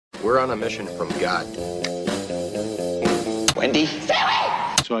We're on a mission from God. Wendy? Stay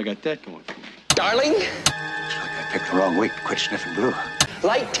away! So I got that going for me. Darling? Looks like I picked the wrong week to quit sniffing glue.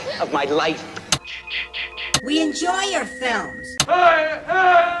 Light of my life. We enjoy your films. I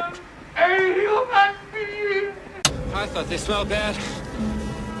am a human being. I thought they smelled bad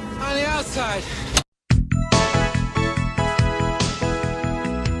on the outside.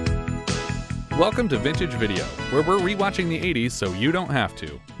 Welcome to Vintage Video, where we're rewatching the 80s so you don't have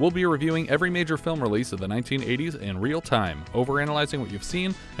to. We'll be reviewing every major film release of the 1980s in real time, overanalyzing what you've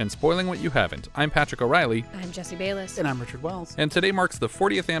seen and spoiling what you haven't. I'm Patrick O'Reilly. I'm Jesse Bayless. And I'm Richard Wells. And today marks the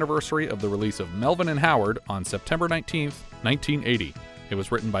 40th anniversary of the release of Melvin and Howard on September 19th, 1980. It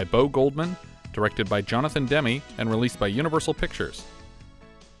was written by Goldman, directed by Jonathan Demme, and released by Universal Pictures.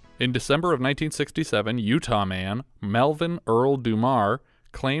 In December of 1967, Utah man Melvin Earl Dummar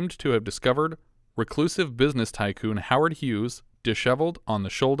claimed to have discovered reclusive business tycoon Howard Hughes disheveled on the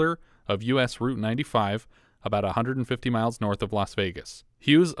shoulder of U.S. Route 95 about 150 miles north of Las Vegas.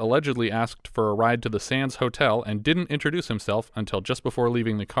 Hughes allegedly asked for a ride to the Sands Hotel and didn't introduce himself until just before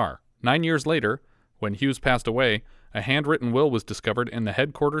leaving the car. 9 years later, when Hughes passed away, a handwritten will was discovered in the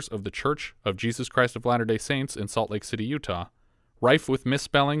headquarters of the Church of Jesus Christ of Latter-day Saints in Salt Lake City, Utah. Rife with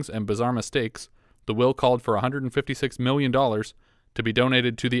misspellings and bizarre mistakes, the will called for $156 million to be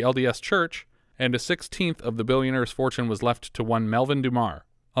donated to the LDS Church, and a 16th of the billionaire's fortune was left to one Melvin Dummar.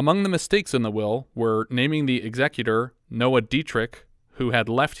 Among the mistakes in the will were naming the executor Noah Dietrich, who had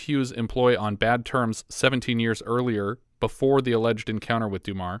left Hughes' employ on bad terms 17 years earlier before the alleged encounter with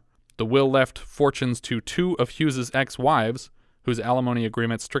Dummar. The will left fortunes to two of Hughes' ex-wives, whose alimony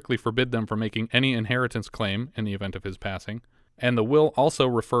agreement strictly forbid them from making any inheritance claim in the event of his passing. And the will also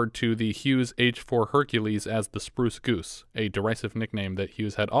referred to the Hughes H-4 Hercules as the Spruce Goose, a derisive nickname that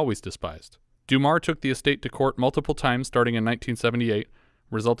Hughes had always despised. Dummar took the estate to court multiple times starting in 1978,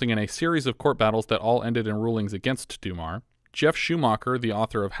 resulting in a series of court battles that all ended in rulings against Dummar. Jeff Schumacher, the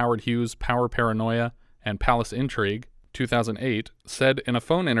author of Howard Hughes' Power, Paranoia, and Palace Intrigue, 2008, said in a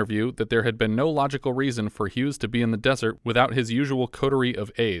phone interview that there had been no logical reason for Hughes to be in the desert without his usual coterie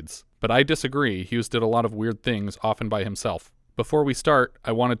of aides. But I disagree, Hughes did a lot of weird things, often by himself. Before we start,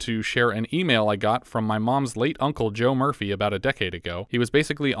 I wanted to share an email I got from my mom's late uncle Joe Murphy about a decade ago. He was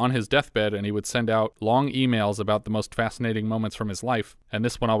basically on his deathbed and he would send out long emails about the most fascinating moments from his life, and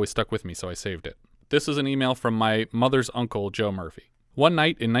this one always stuck with me, so I saved it. This is an email from my mother's uncle Joe Murphy. One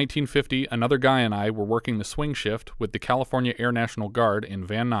night in 1950, another guy and I were working the swing shift with the California Air National Guard in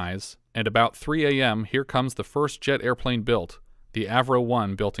Van Nuys, and about 3 a.m. here comes the first jet airplane built, the Avro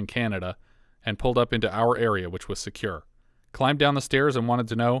 1 built in Canada, and pulled up into our area, which was secure. Climbed down the stairs and wanted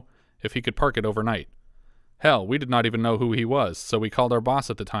to know if he could park it overnight. Hell, we did not even know who he was, so we called our boss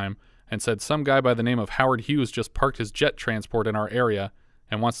at the time and said some guy by the name of Howard Hughes just parked his jet transport in our area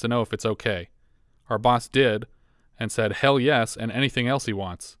and wants to know if it's okay. Our boss did, and said hell yes and anything else he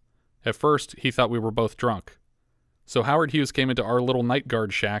wants. At first, he thought we were both drunk. So Howard Hughes came into our little night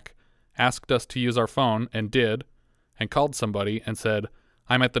guard shack, asked us to use our phone, and did, and called somebody and said,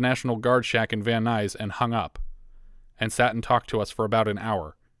 "I'm at the National Guard shack in Van Nuys," and hung up, and sat and talked to us for about an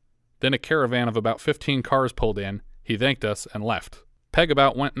hour. Then a caravan of about 15 cars pulled in, he thanked us, and left. Peg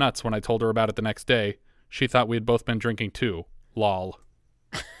about went nuts when I told her about it the next day. She thought we had both been drinking too. Lol.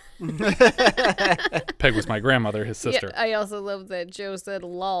 Peg was my grandmother, his sister. Yeah, I also love that Joe said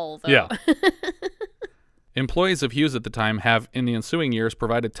lol, though. Yeah. Employees of Hughes at the time have, in the ensuing years,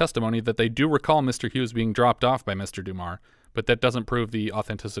 provided testimony that they do recall Mr. Hughes being dropped off by Mr. Dummar, but that doesn't prove the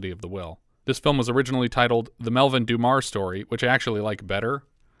authenticity of the will. This film was originally titled The Melvin Dummar Story, which I actually like better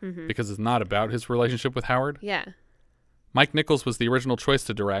because it's not about his relationship with Howard. Yeah. Mike Nichols was the original choice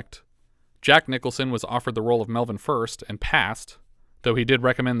to direct. Jack Nicholson was offered the role of Melvin first and passed, though he did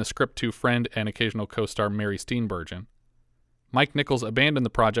recommend the script to friend and occasional co-star Mary Steenburgen. Mike Nichols abandoned the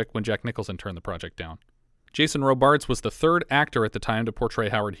project when Jack Nicholson turned the project down. Jason Robards was the third actor at the time to portray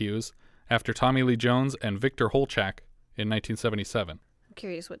Howard Hughes, after Tommy Lee Jones and Victor Holchak in 1977. I'm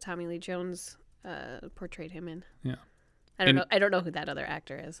curious what Tommy Lee Jones portrayed him in. Yeah. I don't know who that other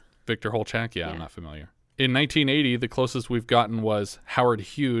actor is. Victor Holchak? Yeah, I'm not familiar. In 1980, the closest we've gotten was Howard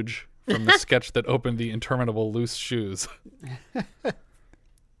Hughes from the sketch that opened the interminable Loose Shoes.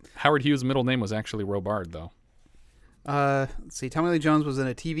 Howard Hughes' middle name was actually Robard, though. Let's see. Tommy Lee Jones was in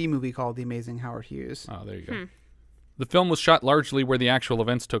a TV movie called The Amazing Howard Hughes. Oh, there you go. The film was shot largely where the actual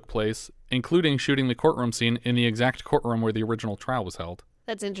events took place, including shooting the courtroom scene in the exact courtroom where the original trial was held.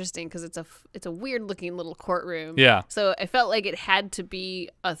 That's interesting because it's a weird looking little courtroom. Yeah. So I felt like it had to be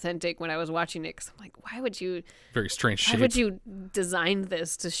authentic when I was watching it because I'm like, why would you? Very strange shape. Why would you design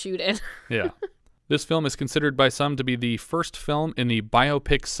this to shoot in? Yeah. This film is considered by some to be the first film in the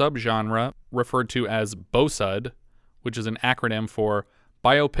biopic subgenre referred to as BOSUD, which is an acronym for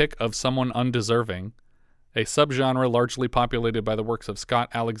Biopic of Someone Undeserving, a subgenre largely populated by the works of Scott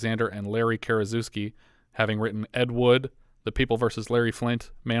Alexander and Larry Karaszewski, having written Ed Wood, The People vs. Larry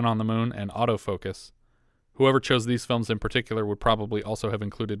Flint, Man on the Moon, and Autofocus. Whoever chose these films in particular would probably also have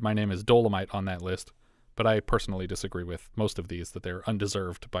included My Name is Dolomite on that list, but I personally disagree with most of these, that they're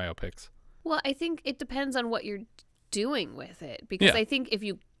undeserved biopics. Well, I think it depends on what you're doing with it, because I think if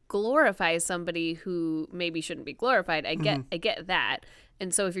you glorify somebody who maybe shouldn't be glorified, I get that.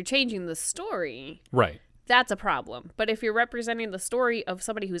 And so if you're changing the story, right, that's a problem. But if you're representing the story of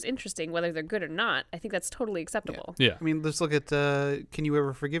somebody who's interesting, whether they're good or not, I think that's totally acceptable. Yeah. I mean, let's look at Can You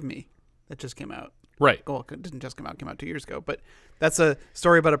Ever Forgive Me? That just came out. Right. Well, it didn't just come out. It came out 2 years ago. But that's a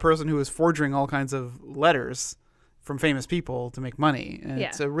story about a person who is forging all kinds of letters from famous people to make money. And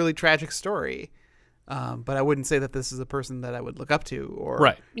it's a really tragic story. But I wouldn't say that this is a person that I would look up to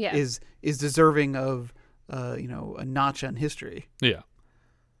or is deserving of, a notch on history. Yeah.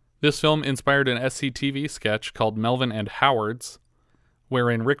 This film inspired an SCTV sketch called Melvin and Howard's,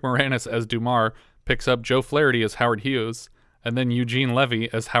 wherein Rick Moranis as Dummar picks up Joe Flaherty as Howard Hughes, and then Eugene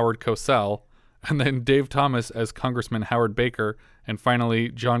Levy as Howard Cosell, and then Dave Thomas as Congressman Howard Baker, and finally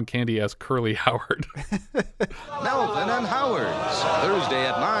John Candy as Curly Howard. Melvin and Howard's, Thursday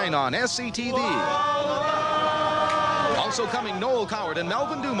at 9 on SCTV. Also coming, Noel Coward and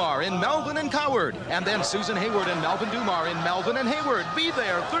Melvin Dummar in Melvin and Coward. And then Susan Hayward and Melvin Dummar in Melvin and Hayward. Be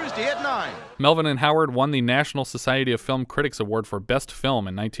there Thursday at 9. Melvin and Howard won the National Society of Film Critics Award for Best Film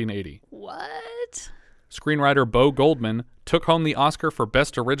in 1980. What? Screenwriter Bo Goldman took home the Oscar for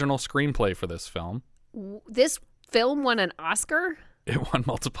Best Original Screenplay for this film. This film won an Oscar? It won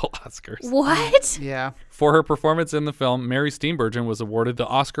multiple Oscars. What? Yeah. For her performance in the film, Mary Steenburgen was awarded the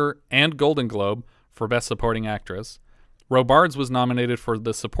Oscar and Golden Globe for Best Supporting Actress. Robards was nominated for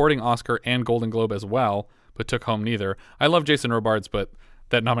the Supporting Oscar and Golden Globe as well, but took home neither. I love Jason Robards, but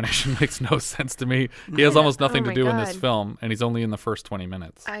that nomination makes no sense to me. He has almost nothing to do in this film, and he's only in the first 20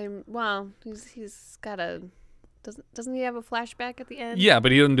 minutes. He's got a... Doesn't he have a flashback at the end? Yeah,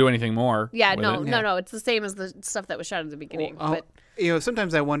 but he doesn't do anything more. Yeah, no. It's the same as the stuff that was shot at the beginning. Well, but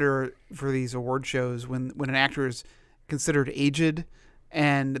sometimes I wonder for these award shows when an actor is considered aged,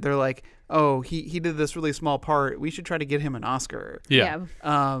 and they're like, "Oh, he did this really small part. We should try to get him an Oscar." Yeah.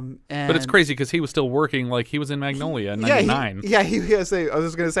 But it's crazy because he was still working. Like he was in Magnolia in '99. I was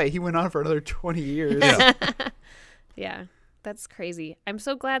just gonna say he went on for another 20 years. Yeah. Yeah. That's crazy. I'm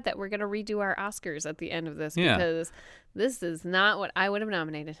so glad that we're going to redo our Oscars at the end of this because this is not what I would have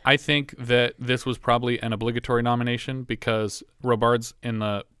nominated. I think that this was probably an obligatory nomination because Robards in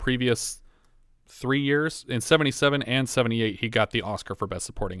the previous 3 years, in 77 and 78, he got the Oscar for Best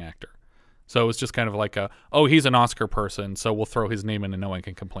Supporting Actor. So it was just kind of like he's an Oscar person, so we'll throw his name in and no one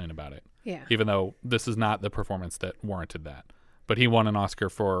can complain about it. Yeah. Even though this is not the performance that warranted that. But he won an Oscar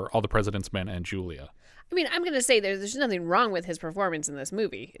for All the President's Men and Julia. I mean, I'm going to say there's nothing wrong with his performance in this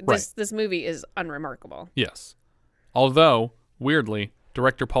movie. This movie is unremarkable. Yes. Although, weirdly,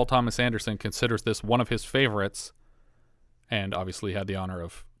 director Paul Thomas Anderson considers this one of his favorites and obviously had the honor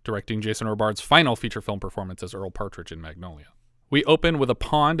of directing Jason Robards' final feature film performance as Earl Partridge in Magnolia. We open with a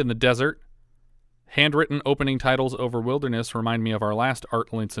pond in the desert. Handwritten opening titles over wilderness remind me of our last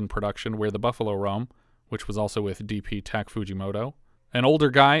Art Linson production, Where the Buffalo Roam, which was also with DP Tak Fujimoto. An older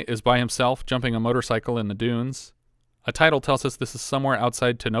guy is by himself jumping a motorcycle in the dunes. A title tells us this is somewhere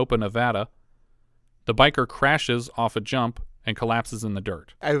outside Tonopah, Nevada. The biker crashes off a jump and collapses in the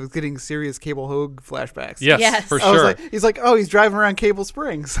dirt. I was getting serious Cable Hogue flashbacks. Yes. For sure. He's driving around Cable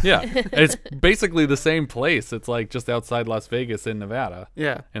Springs. Yeah. It's basically the same place. It's like just outside Las Vegas in Nevada.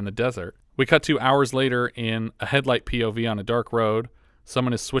 Yeah. In the desert. We cut 2 hours later in a headlight POV on a dark road.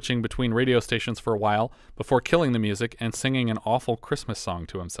 Someone is switching between radio stations for a while before killing the music and singing an awful Christmas song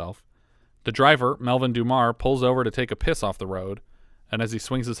to himself. The driver, Melvin Dummar, pulls over to take a piss off the road, and as he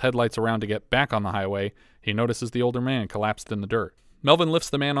swings his headlights around to get back on the highway, he notices the older man collapsed in the dirt. Melvin lifts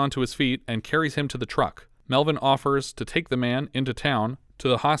the man onto his feet and carries him to the truck. Melvin offers to take the man into town to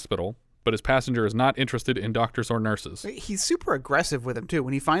the hospital, but his passenger is not interested in doctors or nurses. He's super aggressive with him, too.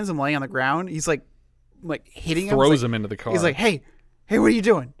 When he finds him laying on the ground, he's like hitting him. Throws him into the car. He's like, hey, what are you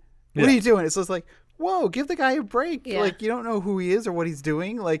doing? What are you doing? It's just like, whoa, give the guy a break. Yeah. Like, you don't know who he is or what he's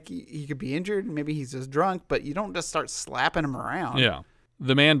doing. Like, he could be injured. Maybe he's just drunk, but you don't just start slapping him around. Yeah.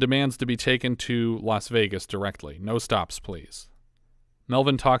 The man demands to be taken to Las Vegas directly. No stops, please.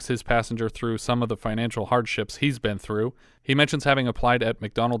 Melvin talks his passenger through some of the financial hardships he's been through. He mentions having applied at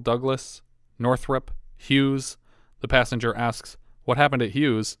McDonnell Douglas, Northrop, Hughes. The passenger asks, what happened at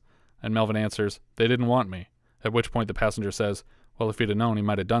Hughes? And Melvin answers, "They didn't want me." At which point the passenger says, well, if he'd have known, he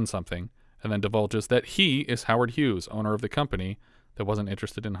might have done something, and then divulges that he is Howard Hughes, owner of the company that wasn't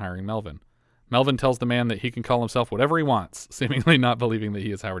interested in hiring Melvin. Melvin tells the man that he can call himself whatever he wants, seemingly not believing that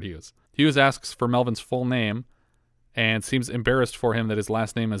he is Howard Hughes. Hughes asks for Melvin's full name and seems embarrassed for him that his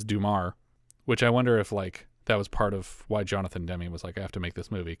last name is Dummar, which I wonder if, like, that was part of why Jonathan Demme was like, I have to make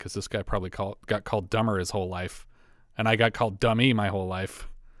this movie, because this guy probably got called Dummar his whole life, and I got called Dummy my whole life.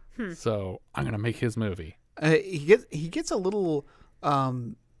 So I'm going to make his movie. He gets a little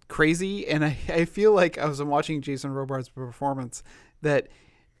crazy, and I feel like I was watching Jason Robards' performance that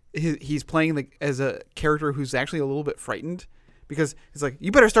he's playing as a character who's actually a little bit frightened, because he's like,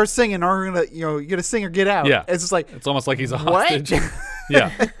 you better start singing or we're gonna, you're gonna sing or get out. Yeah. It's just like, it's almost like he's a what? hostage.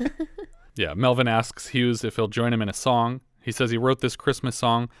 Yeah. Yeah. Melvin asks Hughes if he'll join him in a song. He says he wrote this Christmas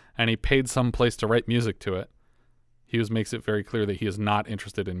song and he paid some place to write music to it. Hughes makes it very clear that he is not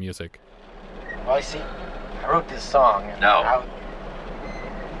interested in music. Well, you see, I wrote this song. No.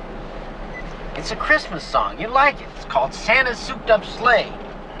 It's a Christmas song. You like it. It's called Santa's Souped Up Sleigh.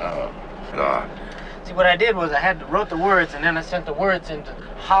 Oh, God. See, what I did was I wrote the words, and then I sent the words into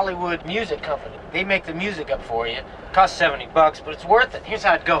Hollywood Music Company. They make the music up for you. It costs $70, but it's worth it. Here's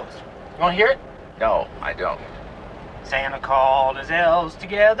how it goes. You want to hear it? No, I don't. Santa called his elves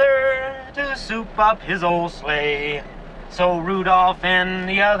together to soup up his old sleigh, so Rudolph and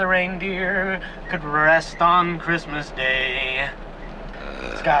the other reindeer could rest on Christmas Day.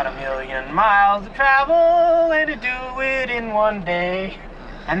 It's got 1,000,000 miles to travel and to do it in one day.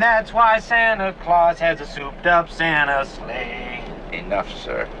 And that's why Santa Claus has a souped-up Santa sleigh. Enough,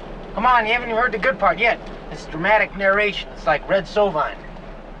 sir. Come on, you haven't even heard the good part yet. It's dramatic narration. It's like Red Sovine.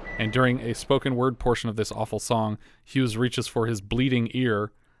 And during a spoken word portion of this awful song, Hughes reaches for his bleeding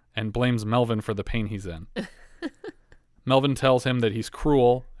ear and blames Melvin for the pain he's in. Melvin tells him that he's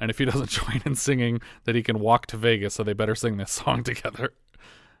cruel, and if he doesn't join in singing, that he can walk to Vegas, so they better sing this song together.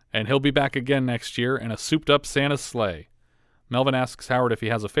 And he'll be back again next year in a souped-up Santa's sleigh. Melvin asks Howard if he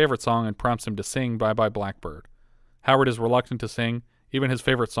has a favorite song and prompts him to sing Bye Bye Blackbird. Howard is reluctant to sing, even his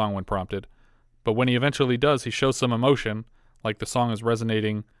favorite song when prompted, but when he eventually does, he shows some emotion, like the song is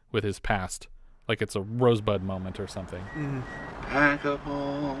resonating with his past, like it's a Rosebud moment or something. Pack up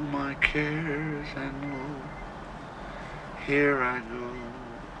all my cares and woe. Here I go,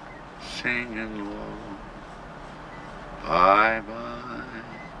 singing low. Bye bye,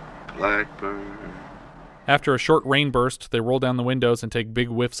 blackbird. After a short rain burst, they roll down the windows and take big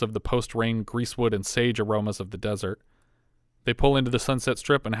whiffs of the post-rain greasewood and sage aromas of the desert. They pull into the Sunset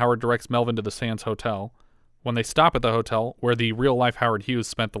Strip, and Howard directs Melvin to the Sands Hotel. When they stop at the hotel, where the real-life Howard Hughes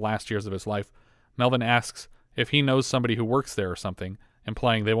spent the last years of his life, Melvin asks if he knows somebody who works there or something,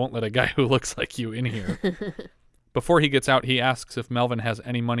 implying they won't let a guy who looks like you in here. Before he gets out, he asks if Melvin has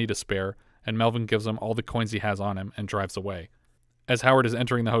any money to spare, and Melvin gives him all the coins he has on him and drives away. As Howard is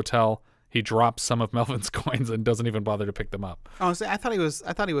entering the hotel, he drops some of Melvin's coins and doesn't even bother to pick them up. Oh, so I thought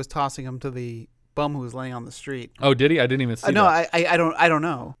he was tossing them to the bum who was laying on the street. Oh, did he? I didn't even see no, that. I don't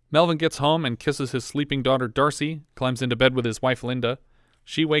know. Melvin gets home and kisses his sleeping daughter Darcy, climbs into bed with his wife Lynda.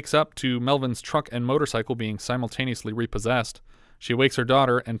 She wakes up to Melvin's truck and motorcycle being simultaneously repossessed. She wakes her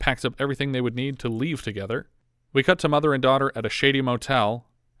daughter and packs up everything they would need to leave together. We cut to mother and daughter at a shady motel,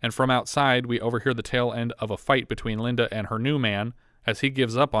 and from outside we overhear the tail end of a fight between Lynda and her new man as he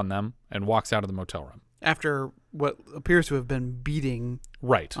gives up on them and walks out of the motel room. After what appears to have been beating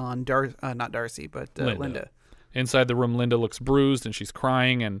on not Darcy, but Lynda. Inside the room, Lynda looks bruised and she's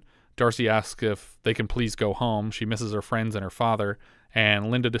crying, and Darcy asks if they can please go home. She misses her friends and her father, and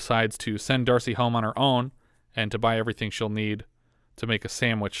Lynda decides to send Darcy home on her own and to buy everything she'll need to make a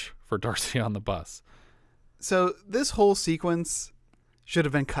sandwich for Darcy on the bus. So this whole sequence should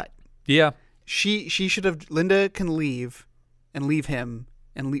have been cut. Yeah. She should have, Lynda can leave and leave him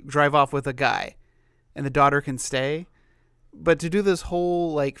and drive off with a guy, and the daughter can stay. But to do this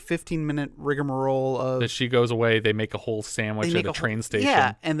whole 15-minute rigmarole of that she goes away, they make a whole sandwich at a train station.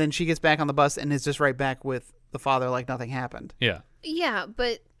 Yeah, and then she gets back on the bus and is just right back with the father like nothing happened. Yeah. Yeah,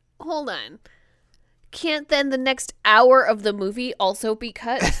 but hold on. Can't then the next hour of the movie also be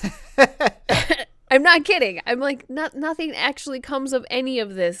cut? I'm not kidding. I'm like, nothing actually comes of any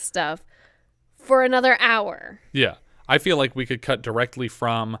of this stuff for another hour. Yeah. I feel like we could cut directly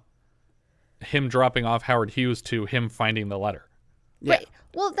from him dropping off Howard Hughes to him finding the letter. Yeah. But,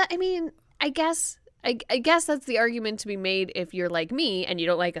 well, I guess that's the argument to be made if you're like me and you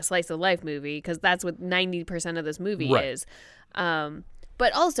don't like a slice of life movie, because that's what 90% of this movie is.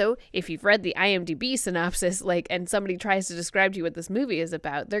 But also, if you've read the IMDb synopsis, and somebody tries to describe to you what this movie is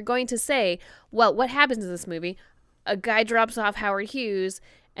about, they're going to say, well, what happens in this movie? A guy drops off Howard Hughes,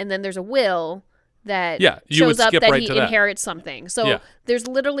 and then there's a will that you would shows up skip that right he to that. inherits something. So there's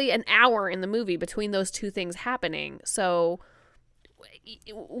literally an hour in the movie between those two things happening. So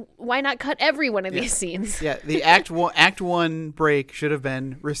why not cut every one of these scenes? Yeah, the Act 1 break should have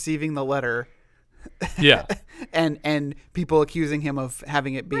been receiving the letter. Yeah. and people accusing him of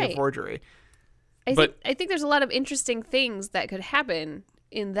having it be a forgery. I think there's a lot of interesting things that could happen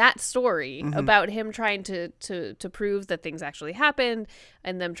in that story about him trying to prove that things actually happened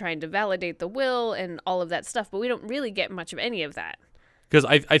and them trying to validate the will and all of that stuff, but we don't really get much of any of that. Because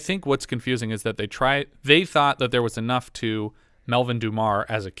I think what's confusing is that they thought that there was enough to Melvin Dummar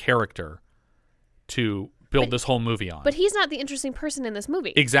as a character to build this whole movie on. But he's not the interesting person in this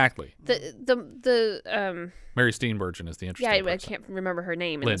movie. Exactly. The Mary Steenburgen is the interesting person. I can't remember her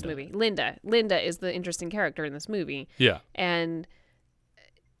name in this movie. Lynda is the interesting character in this movie. Yeah. And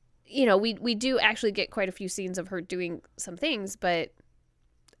we do actually get quite a few scenes of her doing some things, but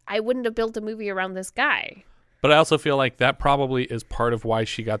I wouldn't have built a movie around this guy. But I also feel like that probably is part of why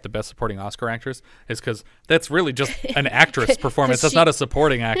she got the Best Supporting Oscar Actress, is because that's really just an actress performance. That's not a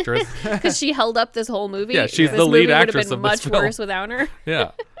supporting actress. Because she held up this whole movie. Yeah, she's the lead actress of this film. Much worse without her.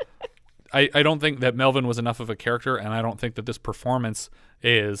 Yeah. I don't think that Melvin was enough of a character, and I don't think that this performance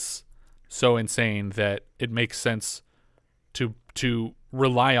is so insane that it makes sense to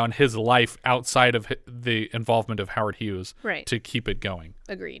rely on his life outside of the involvement of Howard Hughes to keep it going.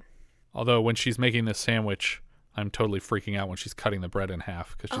 Agreed. Although when she's making this sandwich, I'm totally freaking out when she's cutting the bread in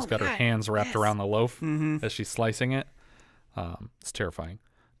half because she's got her hands wrapped around the loaf as she's slicing it. It's terrifying.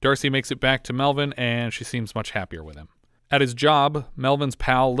 Darcy makes it back to Melvin, and she seems much happier with him. At his job, Melvin's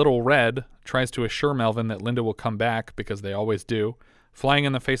pal, Little Red, tries to assure Melvin that Lynda will come back, because they always do. Flying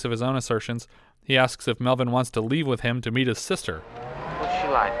in the face of his own assertions, he asks if Melvin wants to leave with him to meet his sister. What's she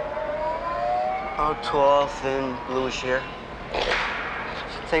like? Oh, tall, thin, bluish hair.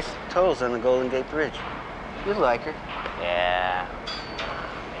 She takes toes on the Golden Gate Bridge. You'd like her. Yeah.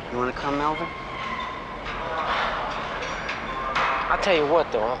 You want to come, Melvin? I'll tell you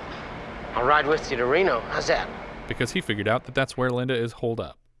what, though. I'll ride with you to Reno. How's that? Because he figured out that that's where Lynda is holed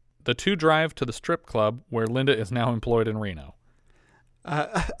up. The two drive to the strip club where Lynda is now employed in Reno. This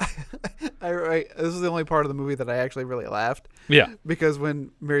is the only part of the movie that I actually really laughed. Yeah. Because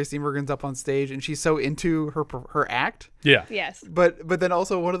when Mary Steenburgen's up on stage and she's so into her act. Yeah. Yes. But then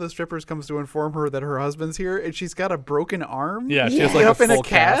also one of the strippers comes to inform her that her husband's here and she's got a broken arm. Yeah, she has like up a in a full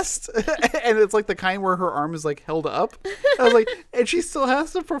cast. And it's like the kind where her arm is like held up. I was like, and she still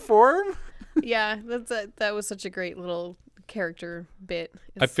has to perform? Yeah, that was such a great little character bit.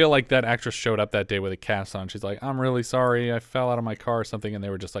 I feel like that actress showed up that day with a cast on. She's like, I'm really sorry, I fell out of my car or something, and they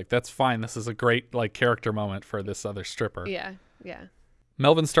were just like, that's fine, this is a great like character moment for this other stripper. Yeah.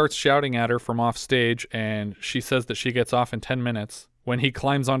 Melvin starts shouting at her from off stage, and she says that she gets off in 10 minutes. When he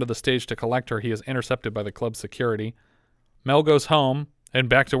climbs onto the stage to collect her, he is intercepted by the club's security. Mel goes home and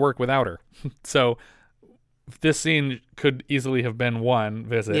back to work without her. So this scene could easily have been one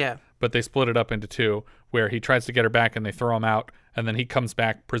visit, but they split it up into two, where he tries to get her back and they throw him out, and then he comes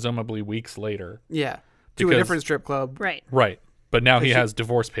back presumably weeks later. Yeah, to a different strip club. Right. But now he has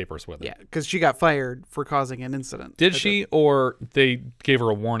divorce papers with him. Yeah, because she got fired for causing an incident. Did she, or they gave her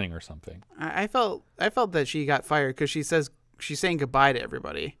a warning or something? I felt that she got fired because she's saying goodbye to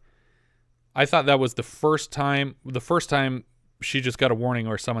everybody. I thought that was the first time she just got a warning,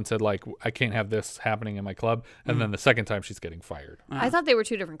 or someone said like, I can't have this happening in my club, and then the second time she's getting fired. I thought they were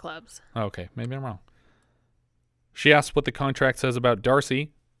two different clubs. Okay, maybe I'm wrong. She asks what the contract says about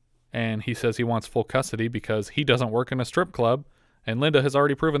Darcy, and he says he wants full custody because he doesn't work in a strip club, and Lynda has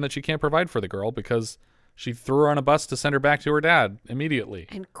already proven that she can't provide for the girl because she threw her on a bus to send her back to her dad immediately.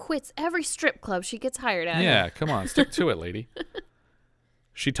 And quits every strip club she gets hired at. Yeah, come on, stick to it, lady.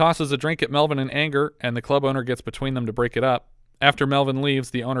 She tosses a drink at Melvin in anger, and the club owner gets between them to break it up. After Melvin leaves,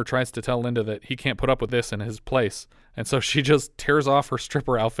 the owner tries to tell Lynda that he can't put up with this in his place, and so she just tears off her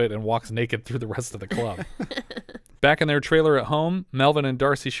stripper outfit and walks naked through the rest of the club. Back in their trailer at home, Melvin and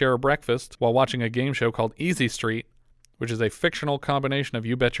Darcy share a breakfast while watching a game show called Easy Street, which is a fictional combination of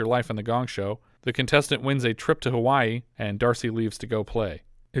You Bet Your Life and The Gong Show. The contestant wins a trip to Hawaii, and Darcy leaves to go play.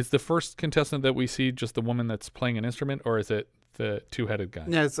 Is the first contestant that we see just the woman that's playing an instrument, or is it the two-headed guy?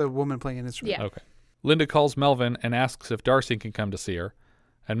 Yeah, it's a woman playing an instrument. Yeah. Okay. Lynda calls Melvin and asks if Darcy can come to see her,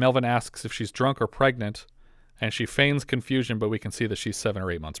 and Melvin asks if she's drunk or pregnant, and she feigns confusion, but we can see that she's 7 or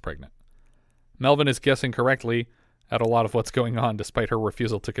 8 months pregnant. Melvin is guessing correctly at a lot of what's going on, despite her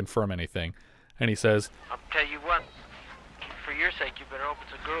refusal to confirm anything, and he says, I'll tell you what, for your sake, you better hope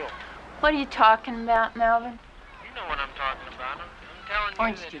it's a girl. What are you talking about, Melvin? You know what I'm talking about. I'm telling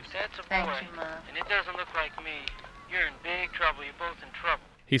Orange you that juice. if that's a Thank boy, you, Mom. and it doesn't look like me, you're in big trouble. You're both in trouble.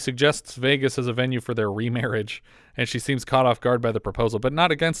 He suggests Vegas as a venue for their remarriage, and she seems caught off guard by the proposal, but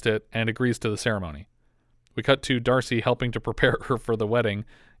not against it, and agrees to the ceremony. We cut to Darcy helping to prepare her for the wedding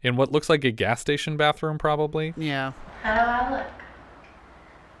in what looks like a gas station bathroom, probably. Yeah. How do I look?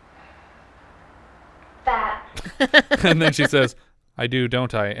 Fat. And then she says, I do,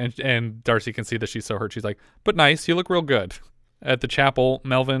 don't I? And Darcy can see that she's so hurt. She's like, but nice, you look real good. At the chapel,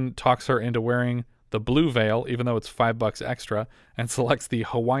 Melvin talks her into wearing the blue veil, even though it's $5 extra, and selects the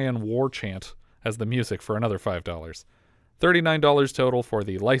Hawaiian war chant as the music for another $5. $39 total for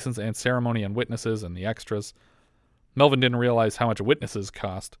the license and ceremony and witnesses and the extras. Melvin didn't realize how much witnesses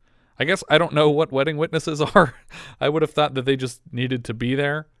cost. I guess I don't know what wedding witnesses are. I would have thought that they just needed to be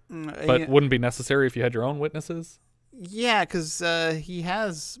there, but wouldn't be necessary if you had your own witnesses. Yeah, because he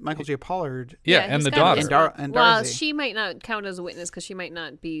has Michael J. Pollard. Yeah, and the daughter. And Darcy. Well, she might not count as a witness because she might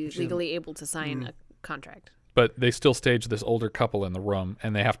not be legally able to sign a contract. But they still stage this older couple in the room,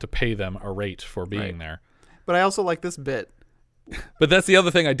 and they have to pay them a rate for being there. But I also like this bit. But that's the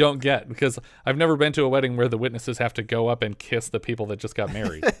other thing I don't get, because I've never been to a wedding where the witnesses have to go up and kiss the people that just got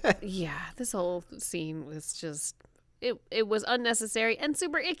married. Yeah, this whole scene was just... It was unnecessary and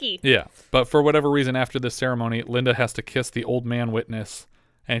super icky. Yeah, but for whatever reason, after this ceremony, Lynda has to kiss the old man witness,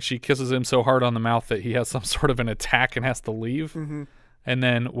 and she kisses him so hard on the mouth that he has some sort of an attack and has to leave. Mm-hmm. And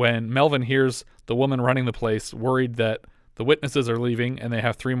then when Melvin hears the woman running the place, worried that the witnesses are leaving and they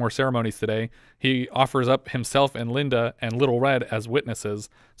have 3 more ceremonies today, he offers up himself and Lynda and Little Red as witnesses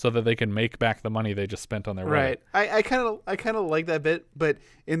so that they can make back the money they just spent on their wedding. Right. I kind of like that bit, but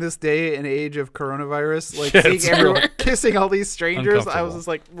in this day and age of coronavirus, like seeing everyone kissing all these strangers, I was just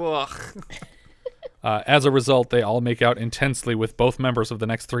like, ugh. As a result, they all make out intensely with both members of the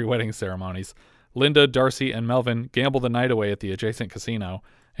next 3 wedding ceremonies. Lynda, Darcy, and Melvin gamble the night away at the adjacent casino,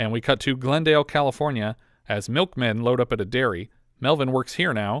 and we cut to Glendale, California, as milkmen load up at a dairy. Melvin works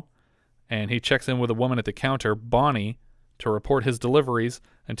here now, and he checks in with a woman at the counter, Bonnie, to report his deliveries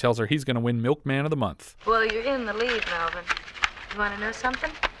and tells her he's going to win Milkman of the Month. Well, you're in the lead, Melvin. You want to know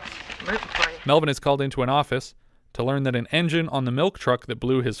something? I'm rooting for you. Melvin is called into an office to learn that an engine on the milk truck that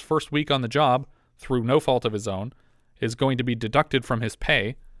blew his first week on the job, through no fault of his own, is going to be deducted from his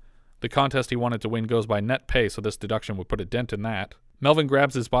pay. The contest he wanted to win goes by net pay, so this deduction would put a dent in that. Melvin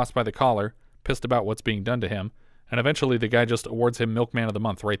grabs his boss by the collar, pissed about what's being done to him, and eventually the guy just awards him Milkman of the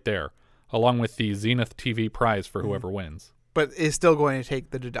Month right there, along with the Zenith TV prize for whoever wins. But is still going to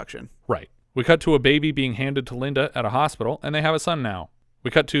take the deduction. Right. We cut to a baby being handed to Lynda at a hospital, and they have a son now. We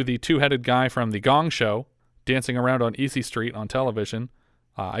cut to the 2-headed guy from the Gong Show dancing around on Easy Street on television.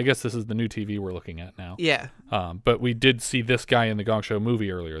 I guess this is the new TV we're looking at now. Yeah. But we did see this guy in the Gong Show movie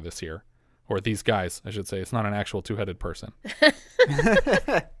earlier this year. Or these guys, I should say. It's not an actual 2-headed person.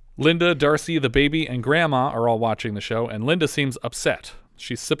 Lynda, Darcy, the baby, and Grandma are all watching the show, and Lynda seems upset.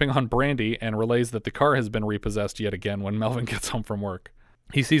 She's sipping on brandy and relays that the car has been repossessed yet again when Melvin gets home from work.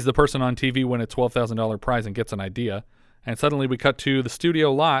 He sees the person on TV win a $12,000 prize and gets an idea, and suddenly we cut to the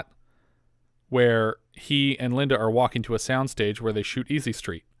studio lot where he and Lynda are walking to a soundstage where they shoot Easy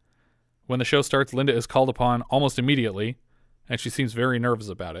Street. When the show starts, Lynda is called upon almost immediately, and she seems very nervous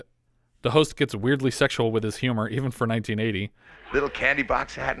about it. The host gets weirdly sexual with his humor, even for 1980. Little candy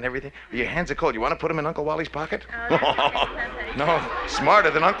box hat and everything. Your hands are cold. You want to put them in Uncle Wally's pocket? No,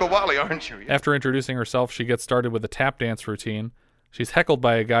 smarter than Uncle Wally, aren't you? After introducing herself, she gets started with a tap dance routine. She's heckled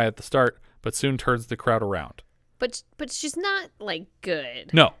by a guy at the start, but soon turns the crowd around. But she's not, like,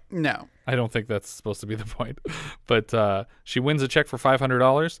 good. No. No. I don't think that's supposed to be the point. But she wins a check for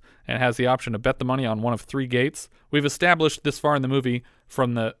 $500 and has the option to bet the money on one of 3 gates. We've established this far in the movie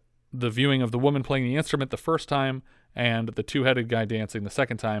from the viewing of the woman playing the instrument the first time and the 2-headed guy dancing the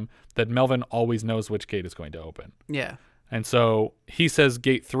second time that Melvin always knows which gate is going to open. Yeah. And so he says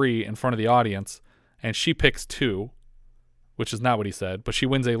gate 3 in front of the audience, and she picks 2, which is not what he said, but she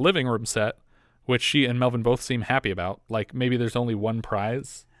wins a living room set, which she and Melvin both seem happy about. Like, maybe there's only one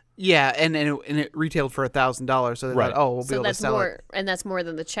prize. Yeah, and it retailed for $1,000, so they thought, oh, we'll be able to sell it. And that's more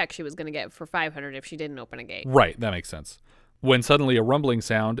than the check she was going to get for $500 if she didn't open a gate. Right, that makes sense. When suddenly a rumbling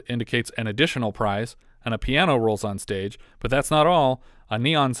sound indicates an additional prize, and a piano rolls on stage, but that's not all. A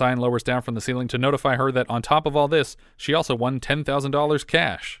neon sign lowers down from the ceiling to notify her that on top of all this, she also won $10,000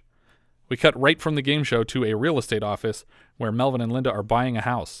 cash. We cut right from the game show to a real estate office where Melvin and Lynda are buying a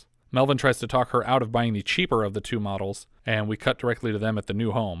house. Melvin tries to talk her out of buying the cheaper of the 2 models, and we cut directly to them at the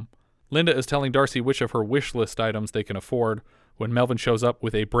new home. Lynda is telling Darcy which of her wish list items they can afford when Melvin shows up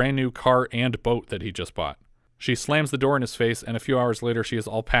with a brand new car and boat that he just bought. She slams the door in his face, and a few hours later she is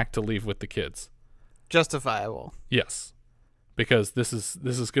all packed to leave with the kids. Justifiable. Yes. Because this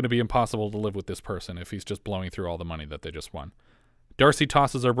is going to be impossible to live with this person if he's just blowing through all the money that they just won. Darcy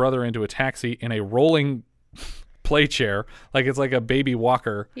tosses her brother into a taxi in a rolling play chair, like it's like a baby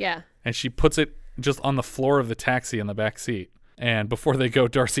walker. Yeah. And she puts it just on the floor of the taxi in the back seat. And before they go,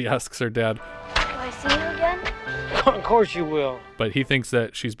 Darcy asks her dad, Will I see you again? Of course you will. but he thinks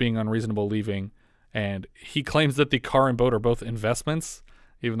that she's being unreasonable leaving. And he claims that the car and boat are both investments,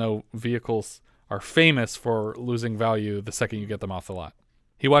 even though vehicles are famous for losing value the second you get them off the lot.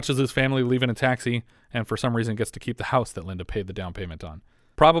 He watches his family leave in a taxi and for some reason gets to keep the house that Lynda paid the down payment on.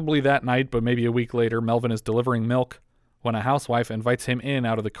 Probably that night, but maybe a week later, Melvin is delivering milk when a housewife invites him in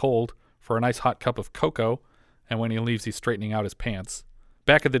out of the cold for a nice hot cup of cocoa, and when he leaves, he's straightening out his pants.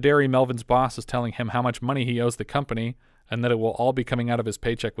 Back at the dairy, Melvin's boss is telling him how much money he owes the company and that it will all be coming out of his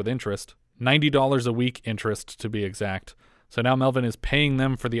paycheck with interest. $90 a week interest, to be exact. So now Melvin is paying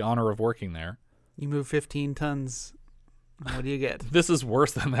them for the honor of working there. You move 15 tons. What do you get? This is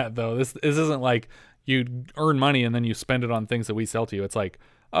worse than that, though. This isn't like you earn money and then you spend it on things that we sell to you. It's like,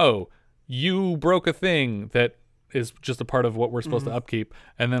 oh, you broke a thing that is just a part of what we're supposed to upkeep.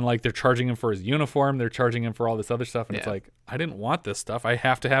 And then like they're charging him for his uniform. They're charging him for all this other stuff. And it's like, I didn't want this stuff. I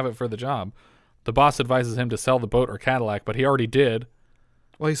have to have it for the job. The boss advises him to sell the boat or Cadillac, but he already did.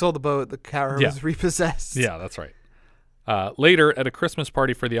 Well, he sold the boat. The car was repossessed. Yeah, that's right. Later, at a Christmas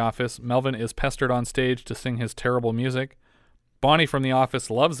party for the office, Melvin is pestered on stage to sing his terrible music. Bonnie from the office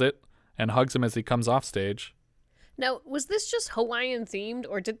loves it and hugs him as he comes off stage. Now, was this just Hawaiian themed,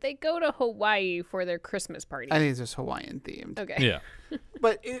 or did they go to Hawaii for their Christmas party? I think it's just Hawaiian themed. Okay. Yeah.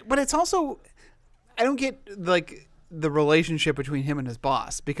 but it's also, I don't get like the relationship between him and his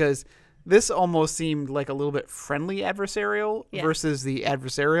boss, because this almost seemed like a little bit friendly adversarial versus the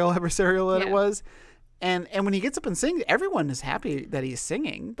adversarial that it was. And when he gets up and sings, everyone is happy that he's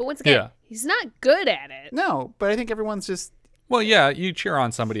singing. But once again, he's not good at it. No, but I think everyone's just... Well, yeah, you cheer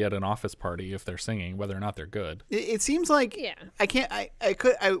on somebody at an office party if they're singing, whether or not they're good. It seems like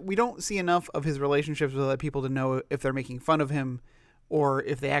we don't see enough of his relationships with other people to know if they're making fun of him or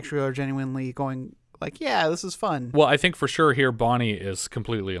if they actually are genuinely going like, yeah, this is fun. Well, I think for sure here Bonnie is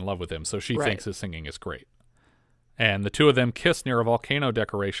completely in love with him, so she thinks his singing is great. And the two of them kiss near a volcano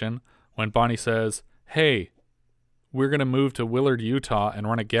decoration when Bonnie says, "Hey, we're going to move to Willard, Utah and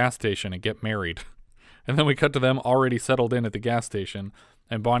run a gas station and get married." And then we cut to them already settled in at the gas station,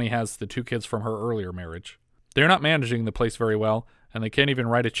 and Bonnie has the two kids from her earlier marriage. They're not managing the place very well, and they can't even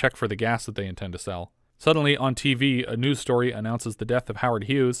write a check for the gas that they intend to sell. Suddenly, on TV, a news story announces the death of Howard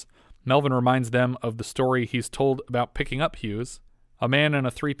Hughes. Melvin reminds them of the story he's told about picking up Hughes. A man in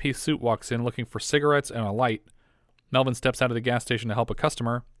a three-piece suit walks in looking for cigarettes and a light. Melvin steps out of the gas station to help a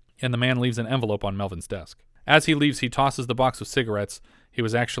customer, and the man leaves an envelope on Melvin's desk. As he leaves, he tosses the box of cigarettes he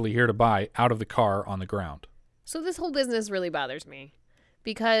was actually here to buy out of the car on the ground. So this whole business really bothers me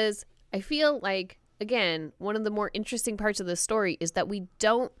because I feel like, again, one of the more interesting parts of this story is that we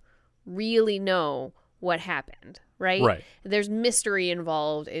don't really know what happened, right? Right. There's mystery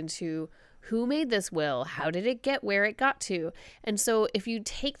involved into who made this will, how did it get where it got to? And so if you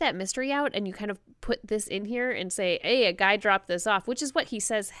take that mystery out and you kind of put this in here and say, hey, a guy dropped this off, which is what he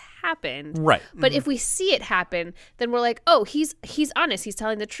says happened. Right. But if we see it happen, then we're like, oh, he's honest. He's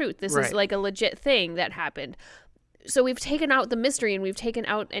telling the truth. This is like a legit thing that happened. So we've taken out the mystery and we've taken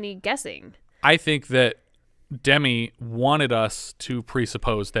out any guessing. I think that Demme wanted us to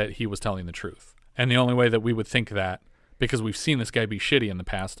presuppose that he was telling the truth. And the only way that we would think that, because we've seen this guy be shitty in the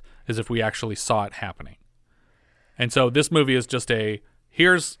past, is if we actually saw it happening. And so this movie is just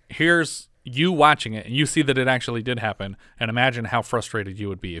here's you watching it and you see that it actually did happen, and imagine how frustrated you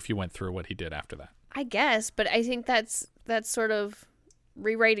would be if you went through what he did after that. I guess, but I think that's sort of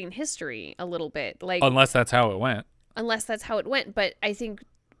rewriting history a little bit. Like unless that's how it went. But I think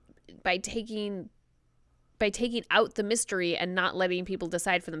by taking out the mystery and not letting people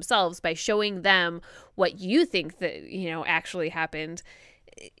decide for themselves, by showing them what you think that, actually happened,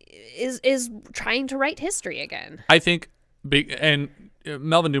 is trying to write history again. I think, and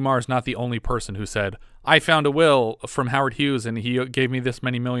Melvin Dummar is not the only person who said, I found a will from Howard Hughes and he gave me this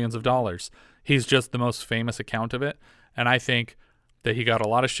many millions of dollars. He's just the most famous account of it. And I think that he got a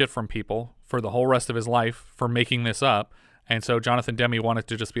lot of shit from people for the whole rest of his life for making this up. And so Jonathan Demme wanted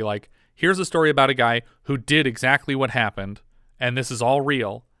to just be like, here's a story about a guy who did exactly what happened, and this is all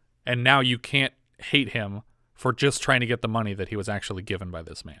real, and now you can't hate him for just trying to get the money that he was actually given by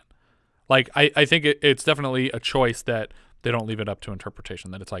this man. Like, I think it's definitely a choice that they don't leave it up to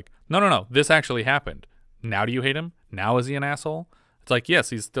interpretation, that it's like, no, this actually happened. Now do you hate him? Now is he an asshole? It's like, yes,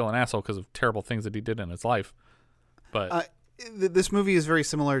 he's still an asshole because of terrible things that he did in his life. But this movie is very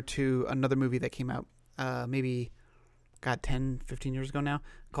similar to another movie that came out maybe 10, 15 years ago now,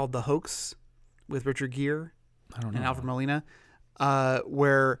 called The Hoax with Richard Gere and Alfred Molina.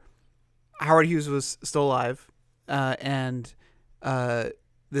 where Howard Hughes was still alive, and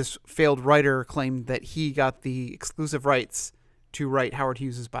this failed writer claimed that he got the exclusive rights to write Howard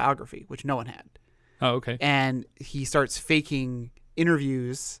Hughes's biography, which no one had. Oh, okay. And he starts faking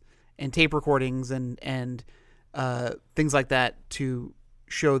interviews and tape recordings and things like that to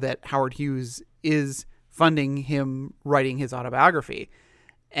show that Howard Hughes is funding him writing his autobiography,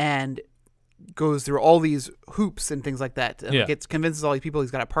 and goes through all these hoops and things like that. And convinces all these people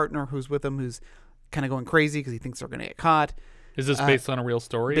he's got a partner who's with him who's kind of going crazy because he thinks they're going to get caught. Is this based on a real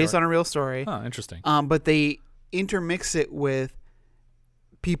story? Based on a real story. Oh, interesting. But they intermix it with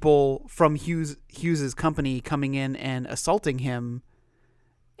people from Hughes's company coming in and assaulting him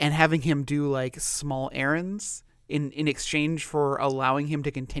and having him do like small errands in exchange for allowing him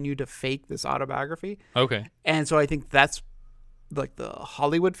to continue to fake this autobiography. Okay. And so I think that's like the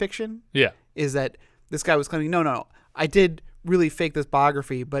Hollywood fiction. Yeah. Is that this guy was claiming, no, I did really fake this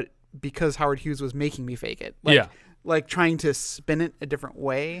biography, but because Howard Hughes was making me fake it. Like trying to spin it a different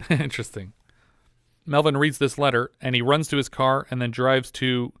way. Interesting. Melvin reads this letter, and he runs to his car and then drives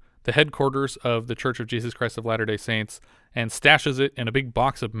to the headquarters of the Church of Jesus Christ of Latter-day Saints and stashes it in a big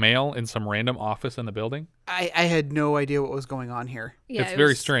box of mail in some random office in the building. I had no idea what was going on here. Yeah, it's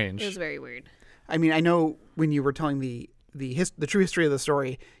very strange. It was very weird. I mean, I know when you were telling the true history of the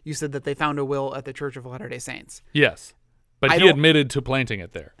story, you said that they found a will at the Church of Latter-day Saints. Yes, but he admitted to planting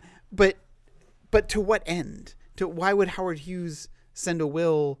it there. But to what end? Why would Howard Hughes send a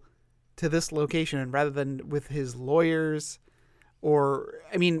will to this location rather than with his lawyers? Or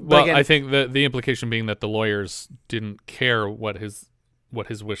I mean, well, again, I think the implication being that the lawyers didn't care what his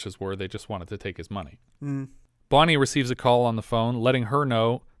wishes were; they just wanted to take his money. Mm. Bonnie receives a call on the phone, letting her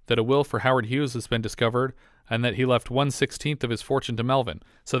know that a will for Howard Hughes has been discovered, and that he left 1/16 of his fortune to Melvin.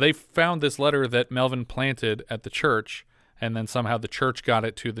 So they found this letter that Melvin planted at the church, and then somehow the church got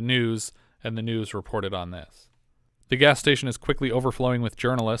it to the news, and the news reported on this. The gas station is quickly overflowing with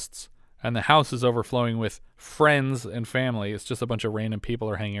journalists, and the house is overflowing with friends and family. It's just a bunch of random people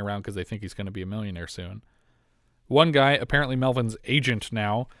are hanging around because they think he's going to be a millionaire soon. One guy, apparently Melvin's agent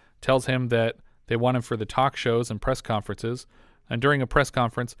now, tells him that they want him for the talk shows and press conferences, and during a press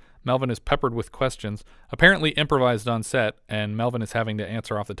conference, Melvin is peppered with questions, apparently improvised on set, and Melvin is having to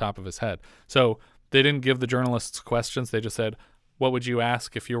answer off the top of his head. So they didn't give the journalists questions, they just said, what would you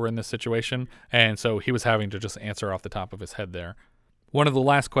ask if you were in this situation? And so he was having to just answer off the top of his head there. One of the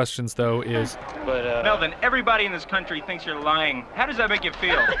last questions, though, is... Melvin, everybody in this country thinks you're lying. How does that make you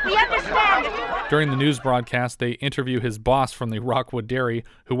feel? We understand. During the news broadcast, they interview his boss from the Rockwood Dairy,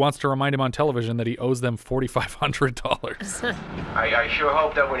 who wants to remind him on television that he owes them $4,500. I sure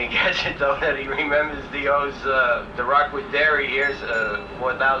hope that when he gets it, though, that he remembers he owes the Rockwood Dairy here's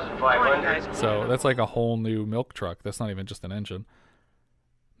 $4,500. So that's like a whole new milk truck. That's not even just an engine.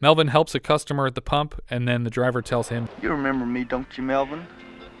 Melvin helps a customer at the pump, and then the driver tells him, You remember me, don't you, Melvin?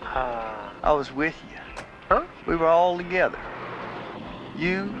 I was with you. Huh? We were all together.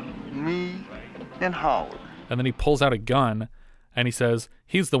 You, me, and Howard. And then he pulls out a gun, and he says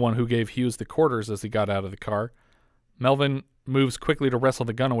he's the one who gave Hughes the quarters as he got out of the car. Melvin moves quickly to wrestle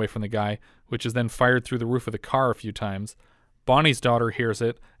the gun away from the guy, which is then fired through the roof of the car a few times. Bonnie's daughter hears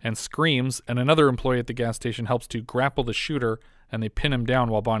it and screams, and another employee at the gas station helps to grapple the shooter, and they pin him down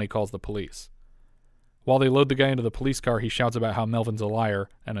while Bonnie calls the police. While they load the guy into the police car, he shouts about how Melvin's a liar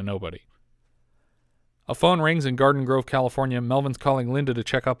and a nobody. A phone rings in Garden Grove, California. Melvin's calling Lynda to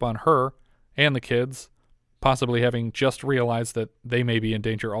check up on her and the kids, possibly having just realized that they may be in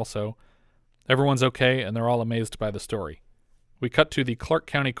danger also. Everyone's okay, and they're all amazed by the story. We cut to the Clark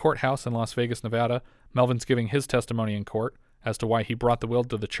County Courthouse in Las Vegas, Nevada. Melvin's giving his testimony in court as to why he brought the will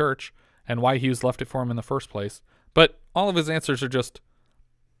to the church and why Hughes left it for him in the first place. But all of his answers are just,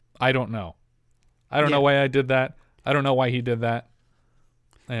 I don't know. I don't know why I did that. I don't know why he did that.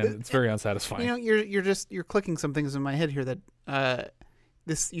 And it's very unsatisfying. You know, you're clicking some things in my head here that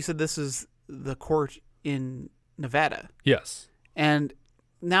you said this is the court in Nevada. Yes. And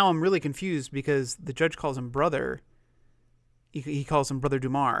now I'm really confused because the judge calls him brother. He calls him Brother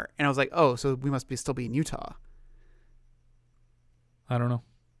Dummar. And I was like, oh, so we must still be in Utah. I don't know.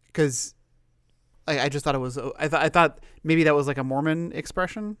 Because I just thought it was, I thought maybe that was like a Mormon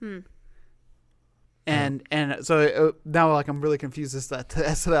expression. And so now like I'm really confused as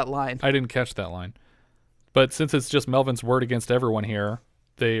to that line. I didn't catch that line. But since it's just Melvin's word against everyone here,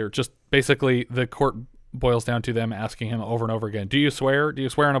 they are just basically the court boils down to them asking him over and over again, do you swear? Do you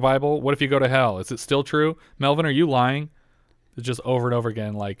swear on a Bible? What if you go to hell? Is it still true? Melvin, are you lying? It's just over and over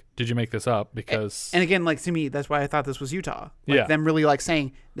again, like, did you make this up? Because and again, like to me, that's why I thought this was Utah. Like them really like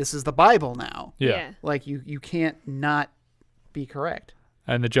saying this is the Bible now. Yeah. Like you can't not be correct.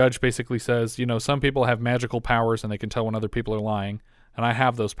 And the judge basically says, you know, some people have magical powers and they can tell when other people are lying. And I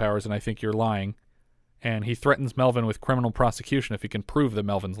have those powers and I think you're lying. And he threatens Melvin with criminal prosecution if he can prove that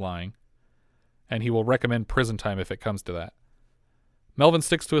Melvin's lying. And he will recommend prison time if it comes to that. Melvin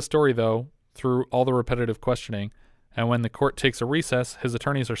sticks to his story, though, through all the repetitive questioning. And when the court takes a recess, his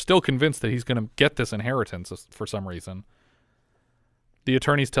attorneys are still convinced that he's going to get this inheritance for some reason. The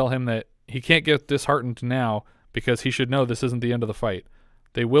attorneys tell him that he can't get disheartened now because he should know this isn't the end of the fight.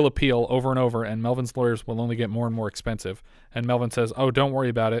 They will appeal over and over, and Melvin's lawyers will only get more and more expensive. And Melvin says, oh, don't worry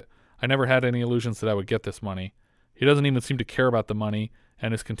about it. I never had any illusions that I would get this money. He doesn't even seem to care about the money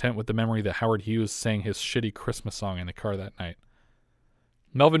and is content with the memory that Howard Hughes sang his shitty Christmas song in the car that night.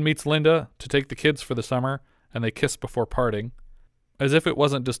 Melvin meets Lynda to take the kids for the summer, and they kiss before parting. As if it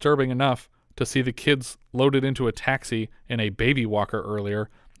wasn't disturbing enough to see the kids loaded into a taxi in a baby walker earlier,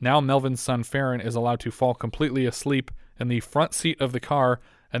 now Melvin's son Farron is allowed to fall completely asleep in the front seat of the car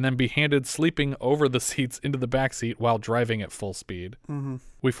and then be handed sleeping over the seats into the back seat while driving at full speed. Mm-hmm.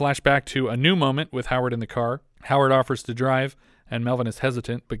 We flash back to a new moment with Howard in the car. Howard offers to drive, and Melvin is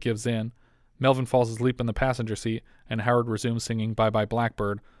hesitant but gives in. Melvin falls asleep in the passenger seat, and Howard resumes singing Bye Bye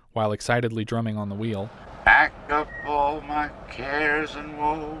Blackbird while excitedly drumming on the wheel. Pack up all my cares and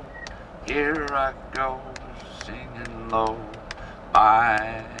woe, here I go, singing low.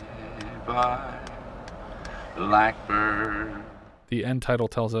 Bye, bye, blackbird. The end title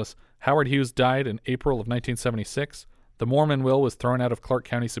tells us Howard Hughes died in April of 1976. The Mormon will was thrown out of Clark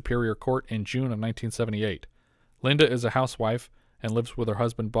County Superior Court in June of 1978. Lynda is a housewife and lives with her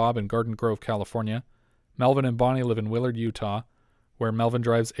husband Bob in Garden Grove, California. Melvin and Bonnie live in Willard, Utah, where Melvin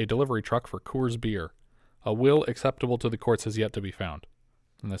drives a delivery truck for Coors Beer. A will acceptable to the courts has yet to be found.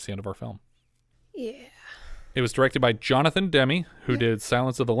 And that's the end of our film. Yeah. It was directed by Jonathan Demme, who did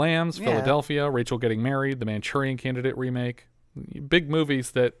Silence of the Lambs, Philadelphia, Rachel Getting Married, The Manchurian Candidate remake. Big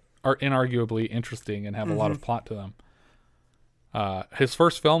movies that are inarguably interesting and have a lot of plot to them. His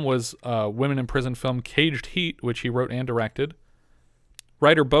first film was women in prison film Caged Heat, which he wrote and directed.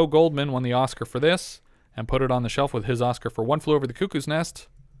 Writer Bo Goldman won the Oscar for this and put it on the shelf with his Oscar for One Flew Over the Cuckoo's Nest.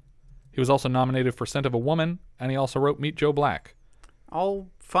 He was also nominated for Scent of a Woman, and he also wrote Meet Joe Black. All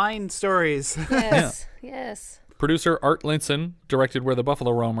fine stories. Yes, yes. Producer Art Linson directed Where the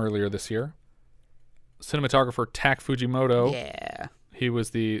Buffalo Roam earlier this year. Cinematographer Tak Fujimoto. Yeah. He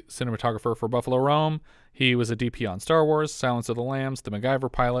was the cinematographer for Buffalo Roam. He was a DP on Star Wars, Silence of the Lambs, The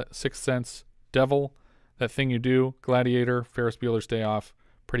MacGyver Pilot, Sixth Sense, Devil, That Thing You Do, Gladiator, Ferris Bueller's Day Off,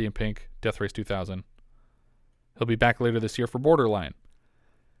 Pretty in Pink, Death Race 2000. He'll be back later this year for Borderline.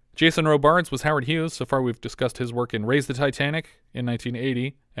 Jason Robards was Howard Hughes. So far we've discussed his work in Raise the Titanic in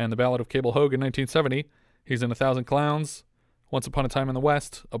 1980 and The Ballad of Cable Hogue in 1970. He's in 1,000 Clowns, Once Upon a Time in the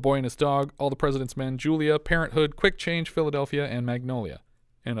West, A Boy and His Dog, All the President's Men, Julia, Parenthood, Quick Change, Philadelphia, and Magnolia,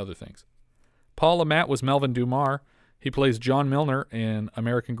 and other things. Paul LaMatt was Melvin Dummar. He plays John Milner in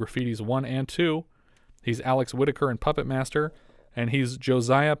American Graffiti's 1 and 2. He's Alex Whitaker in Puppet Master, and he's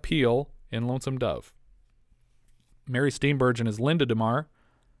Josiah Peel in Lonesome Dove. Mary Steenburgen is Lynda Dummar.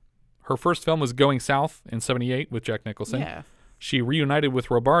 Her first film was Going South in 1978 with Jack Nicholson. Yeah. She reunited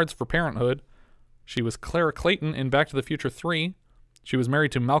with Robards for Parenthood. She was Clara Clayton in Back to the Future 3. She was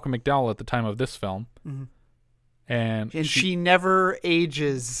married to Malcolm McDowell at the time of this film. Mm-hmm. And she never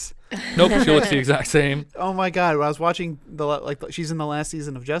ages. Nope, she looks the exact same. Oh my God! When I was watching she's in the last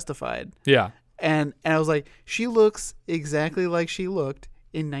season of Justified. Yeah. And I was like, she looks exactly like she looked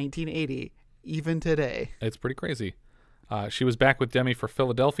in 1980, even today. It's pretty crazy. She was back with Demme for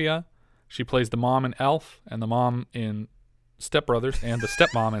Philadelphia. She plays the mom in Elf and the mom in Step Brothers and the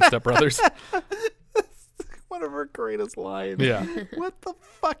stepmom in Step Brothers. One of her greatest lines. Yeah. What the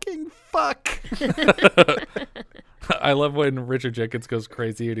fucking fuck? I love when Richard Jenkins goes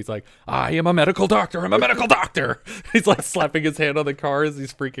crazy and he's like, I am a medical doctor. I'm a medical doctor. He's like slapping his hand on the car as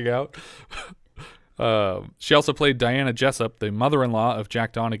he's freaking out. She also played Diana Jessup, the mother-in-law of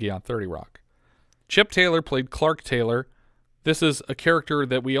Jack Donaghy on 30 Rock. Chip Taylor played Clark Taylor. This is a character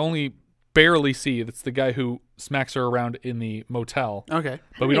that we only barely see. That's the guy who smacks her around in the motel. Okay.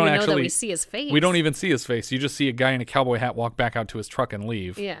 But we don't even know actually that we see his face. We don't even see his face. You just see a guy in a cowboy hat walk back out to his truck and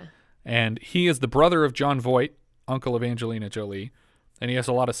leave. Yeah. And he is the brother of John Voight, uncle of Angelina Jolie. And he has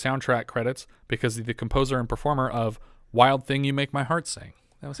a lot of soundtrack credits because he's the composer and performer of Wild Thing You Make My Heart Sing.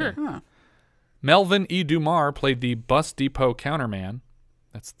 That was him. Huh. Melvin E. Dummar played the bus depot counterman.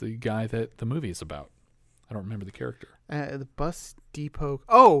 That's the guy that the movie is about. I don't remember the character. The bus depot.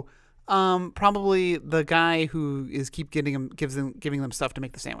 Oh, probably the guy who is giving them stuff to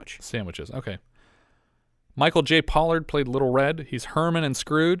make the sandwich. Sandwiches. Okay. Michael J. Pollard played Little Red. He's Herman and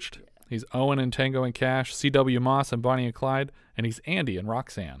Scrooged. He's Owen in Tango and Cash, C.W. Moss in Bonnie and Clyde, and he's Andy in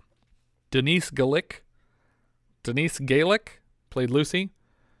Roxanne. Denise Galik played Lucy.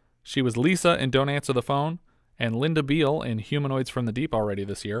 She was Lisa in Don't Answer the Phone, and Lynda Beale in Humanoids from the Deep already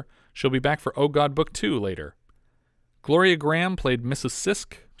this year. She'll be back for Oh God Book 2 later. Gloria Grahame played Mrs.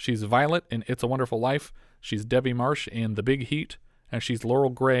 Sisk. She's Violet in It's a Wonderful Life. She's Debbie Marsh in The Big Heat, and she's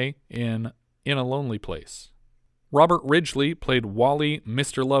Laurel Gray in a Lonely Place. Robert Ridgely played Wally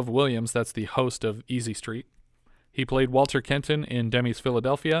Mr. Love Williams. That's the host of Easy Street. He played Walter Kenton in Demme's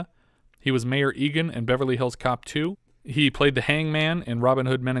Philadelphia. He was Mayor Egan in Beverly Hills Cop 2. He played the Hangman in Robin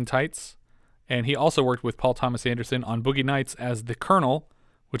Hood Men in Tights. And he also worked with Paul Thomas Anderson on Boogie Nights as the Colonel,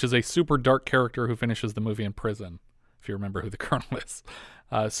 which is a super dark character who finishes the movie in prison, if you remember who the Colonel is.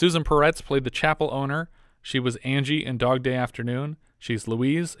 Susan Peretz played the chapel owner. She was Angie in Dog Day Afternoon. She's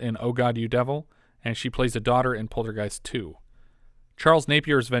Louise in Oh God, You Devil. And she plays a daughter in Poltergeist 2. Charles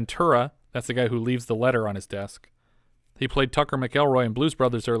Napier is Ventura. That's the guy who leaves the letter on his desk. He played Tucker McElroy in Blues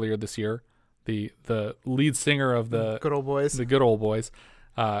Brothers earlier this year, the lead singer of the Good Old Boys. The Good Old Boys.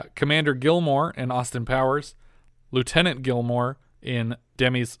 Commander Gilmore in Austin Powers, Lieutenant Gilmore in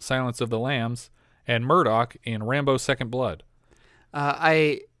Demme's Silence of the Lambs, and Murdoch in Rambo's Second Blood.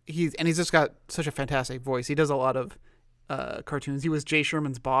 He's just got such a fantastic voice. He does a lot of cartoons. He was Jay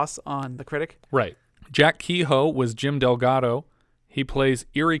Sherman's boss on The Critic. Right. Jack Kehoe was Jim Delgado. He plays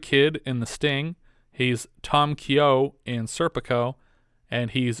Erie Kid in The Sting. He's Tom Keogh in Serpico,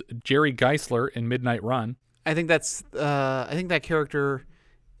 and he's Jerry Geisler in Midnight Run. I think that character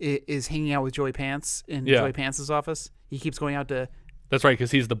is hanging out with Joey Pants in Joey Pants' office. He keeps going out to. That's right,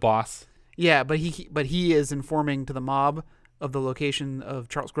 because he's the boss. Yeah, but he is informing to the mob of the location of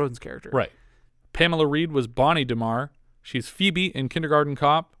Charles Grodin's character. Right. Pamela Reed was Bonnie Dummar. She's Phoebe in Kindergarten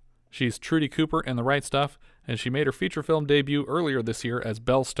Cop. She's Trudy Cooper in The Right Stuff, and she made her feature film debut earlier this year as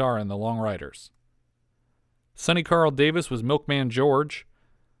Belle Starr in The Long Riders. Sonny Carl Davis was Milkman George.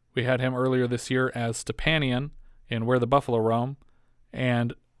 We had him earlier this year as Stepanian in Where the Buffalo Roam,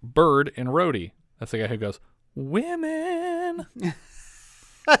 and Bird in Rhodey. That's the guy who goes, "Women,"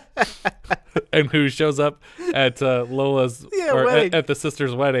 and who shows up at Lola's or at the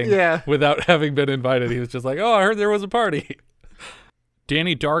sister's wedding without having been invited. He was just like, "Oh, I heard there was a party."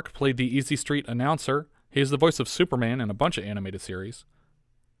 Danny Dark played the Easy Street announcer. He is the voice of Superman in a bunch of animated series.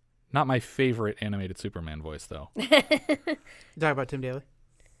 Not my favorite animated Superman voice, though. You talking about Tim Daly?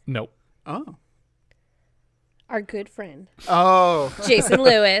 Nope. Oh. Our good friend. Oh. Jason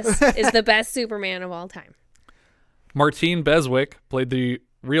Lewis is the best Superman of all time. Martine Beswick played the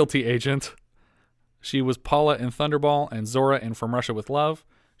realty agent. She was Paula in Thunderball and Zora in From Russia with Love.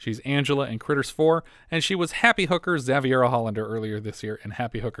 She's Angela in Critters 4, and she was Happy Hooker Xaviera Hollander earlier this year in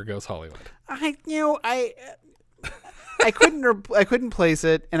Happy Hooker Goes Hollywood. I couldn't place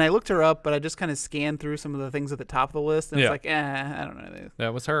it, and I looked her up, but I just kind of scanned through some of the things at the top of the list, and it's like, I don't know.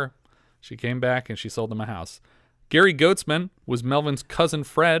 That was her. She came back, and she sold them a house. Gary Goetzman was Melvin's cousin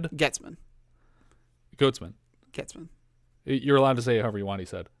Fred. Goetzman. You're allowed to say it however you want, he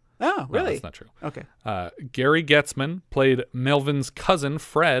said. Oh, really? No, that's not true. Okay. Gary Goetzman played Melvin's cousin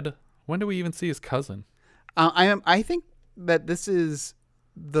Fred. When do we even see his cousin? I think that this is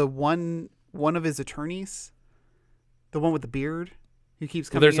the one of his attorneys. The one with the beard who keeps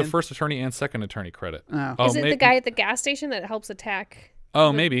coming There's in. a first attorney and second attorney credit. Oh. Is it the guy at the gas station that helps attack?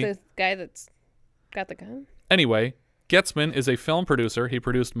 Maybe. The guy that's got the gun? Anyway, Goetzman is a film producer. He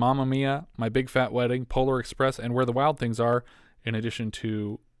produced Mamma Mia, My Big Fat Wedding, Polar Express, and Where the Wild Things Are, in addition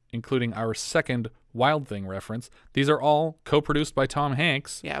to including our second Wild Thing reference. These are all co-produced by Tom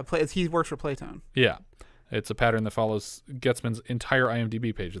Hanks. Yeah, he works for Playtone. Yeah. It's a pattern that follows Goetzman's entire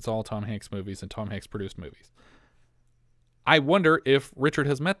IMDb page. It's all Tom Hanks movies and Tom Hanks produced movies. I wonder if Richard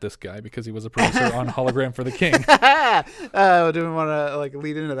has met this guy because he was a producer on Hologram for the King. Didn't want to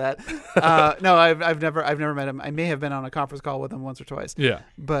lead into that. No, I've never met him. I may have been on a conference call with him once or twice. Yeah,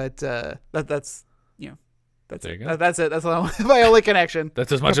 but that's there you it. That's it. That's my only connection.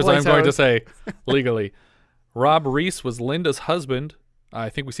 That's as much as I'm going to say legally. Rob Reese was Linda's husband. I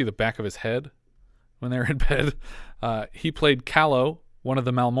think we see the back of his head when they're in bed. He played Callow, one of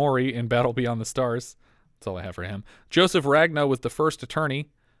the Malmori in Battle Beyond the Stars. That's all I have for him. Joseph Ragno was the first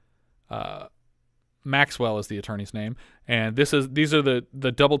attorney. Maxwell is the attorney's name. And these are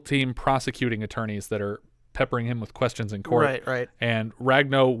the double team prosecuting attorneys that are peppering him with questions in court. Right. And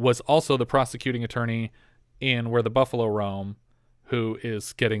Ragno was also the prosecuting attorney in Where the Buffalo Roam, who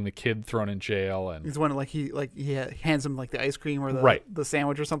is getting the kid thrown in jail. And he's one he hands him the ice cream or the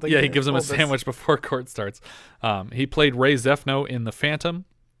sandwich or something. Yeah, he gives him a sandwich before court starts. He played Ray Zefno in The Phantom.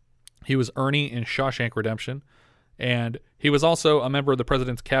 He was Ernie in Shawshank Redemption. And he was also a member of the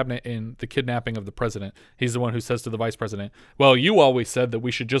president's cabinet in the kidnapping of the president. He's the one who says to the vice president, well, you always said that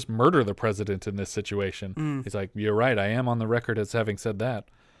we should just murder the president in this situation. He's like, you're right. I am on the record as having said that.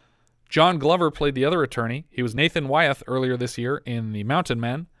 John Glover played the other attorney. He was Nathan Wyeth earlier this year in The Mountain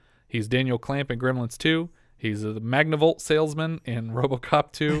Men. He's Daniel Clamp in Gremlins 2. He's the Magnavolt salesman in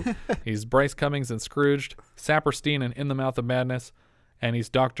RoboCop 2. He's Bryce Cummings in Scrooged, Saperstein in the Mouth of Madness. And he's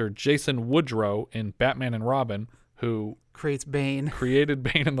Dr. Jason Woodrow in Batman and Robin, who created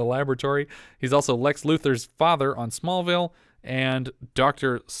Bane in the laboratory. He's also Lex Luthor's father on Smallville and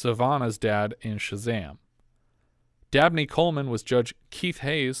Dr. Savannah's dad in Shazam. Dabney Coleman was Judge Keith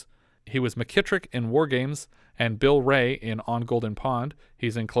Hayes. He was McKittrick in War Games and Bill Ray in On Golden Pond.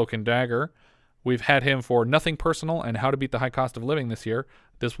 He's in Cloak and Dagger. We've had him for Nothing Personal and How to Beat the High Cost of Living this year.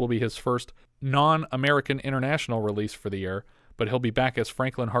 This will be his first non-American international release for the year, but he'll be back as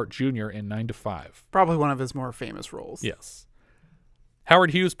Franklin Hart Jr. in 9 to 5. Probably one of his more famous roles. Yes.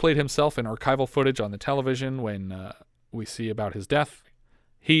 Howard Hughes played himself in archival footage on the television when we see about his death.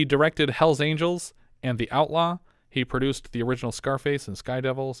 He directed Hell's Angels and The Outlaw. He produced the original Scarface and Sky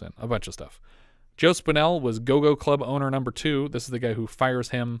Devils and a bunch of stuff. Joe Spinell was Go-Go Club owner number 2. This is the guy who fires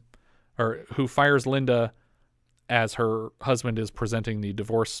Lynda as her husband is presenting the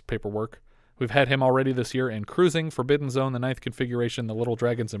divorce paperwork. We've had him already this year in Cruising, Forbidden Zone, The Ninth Configuration, The Little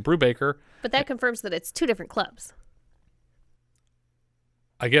Dragons, and Brubaker. But that confirms that it's 2 different clubs.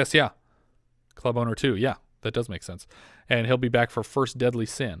 I guess, yeah. Club owner 2, yeah. That does make sense. And he'll be back for First Deadly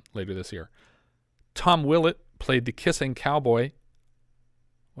Sin later this year. Tom Willett played the Kissing Cowboy.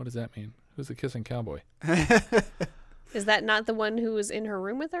 What does that mean? Who's the Kissing Cowboy? Is that not the one who was in her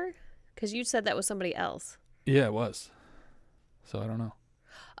room with her? Because you said that was somebody else. Yeah, it was. So I don't know.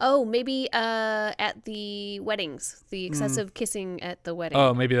 Oh, maybe at the weddings. The excessive kissing at the wedding.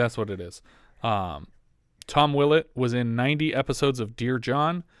 Oh, maybe that's what it is. Tom Willett was in 90 episodes of Dear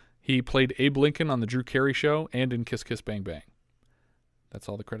John. He played Abe Lincoln on The Drew Carey Show and in Kiss Kiss Bang Bang. That's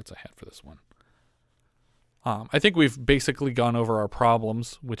all the credits I had for this one. I think we've basically gone over our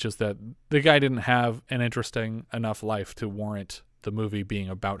problems, which is that the guy didn't have an interesting enough life to warrant the movie being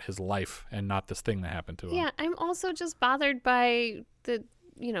about his life and not this thing that happened to him. Yeah, I'm also just bothered by the,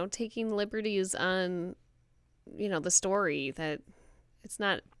 taking liberties on, the story, that it's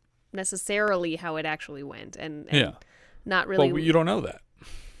not necessarily how it actually went and not really. Well, you don't know that.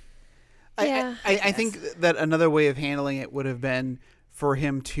 I think that another way of handling it would have been for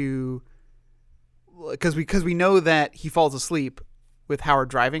him to, because we know that he falls asleep with Howard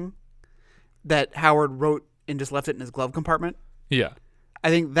driving, that Howard wrote and just left it in his glove compartment. Yeah. I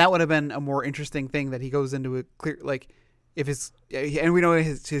think that would have been a more interesting thing, that he goes into a clear, like, if his, and we know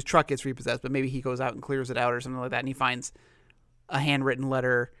his truck gets repossessed, but maybe he goes out and clears it out or something like that, and he finds a handwritten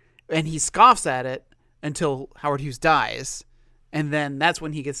letter, and he scoffs at it until Howard Hughes dies, and then that's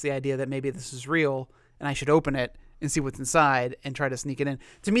when he gets the idea that maybe this is real, and I should open it and see what's inside and try to sneak it in.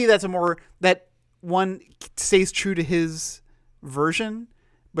 To me, that's a more, that one stays true to his version,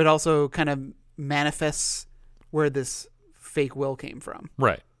 but also kind of manifests where this fake will came from.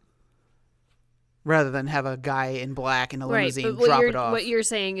 Right. Rather than have a guy in black in a limousine but drop it off. What you're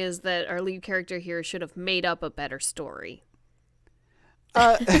saying is that our lead character here should have made up a better story.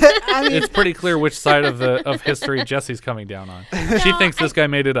 I mean, it's pretty clear which side of history Jesse's coming down on. She thinks this guy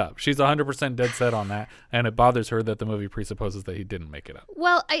made it up. She's 100% dead set on that, and it bothers her that the movie presupposes that he didn't make it up.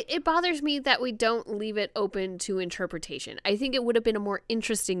 Well, it bothers me that we don't leave it open to interpretation. I think it would have been a more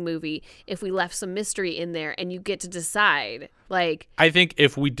interesting movie if we left some mystery in there and you get to decide. Like, I think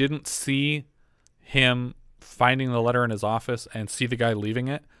if we didn't see him finding the letter in his office and see the guy leaving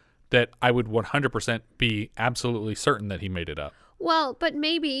it, that I would 100% be absolutely certain that he made it up. Well, but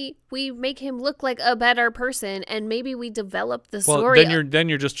maybe we make him look like a better person, and maybe we develop the story. Well, then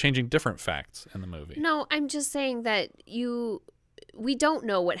you're just changing different facts in the movie. No, I'm just saying that we don't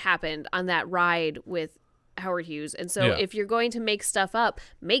know what happened on that ride with Howard Hughes, and so if you're going to make stuff up,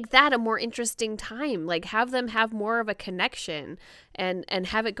 make that a more interesting time. Like, have them have more of a connection, and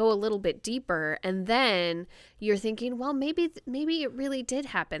have it go a little bit deeper, and then you're thinking, well, maybe it really did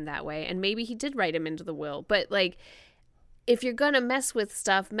happen that way, and maybe he did write him into the will, but like, if you're going to mess with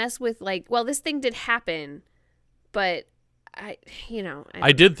stuff, mess with like, well, this thing did happen, but I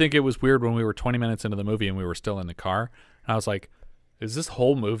did think it was weird when we were 20 minutes into the movie and we were still in the car. And I was like, is this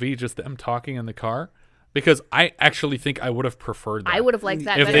whole movie just them talking in the car? Because I actually think I would have preferred that. I would have liked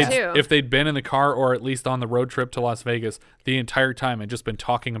that better too. If they'd been in the car or at least on the road trip to Las Vegas the entire time and just been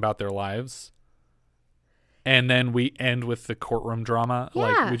talking about their lives. And then we end with the courtroom drama. Yeah,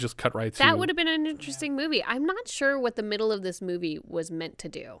 like, we just cut right to... That would have been an interesting movie. I'm not sure what the middle of this movie was meant to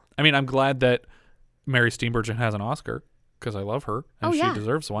do. I mean, I'm glad that Mary Steenburgen has an Oscar because I love her and she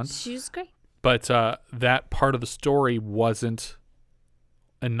deserves one. She's great. But that part of the story wasn't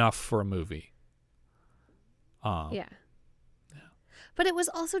enough for a movie. Yeah. But it was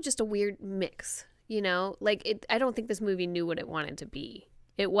also just a weird mix, you know? Like, I don't think this movie knew what it wanted to be.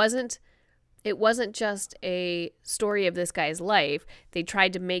 It wasn't just a story of this guy's life. They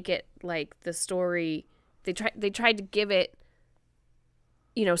tried to make it like the story. They tried to give it,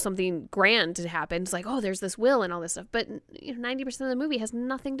 you know, something grand to happen. It's like, oh, there's this will and all this stuff. But 90% of the movie has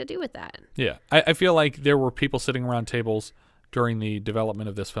nothing to do with that. Yeah. I feel like there were people sitting around tables during the development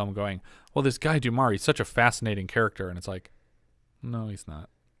of this film going, well, this guy Dummar, he's such a fascinating character. And it's like, no, he's not.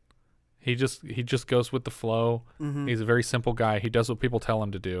 He just goes with the flow. Mm-hmm. He's a very simple guy. He does what people tell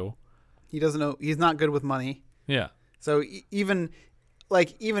him to do. He doesn't know. He's not good with money. Yeah. So even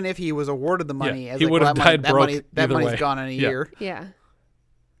if he was awarded the money, he would have died broke. That money's way. Gone in a year. Yeah.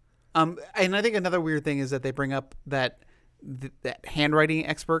 And I think another weird thing is that they bring up that handwriting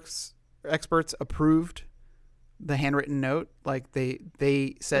experts approved the handwritten note. Like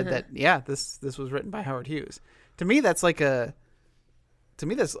they said that this was written by Howard Hughes. To me, that's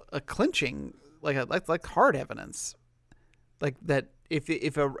that's a clinching, like hard evidence, like that.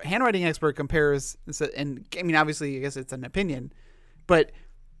 If a handwriting expert compares, and I mean, obviously, I guess it's an opinion, but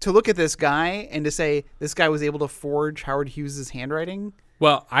to look at this guy and to say this guy was able to forge Howard Hughes's handwriting.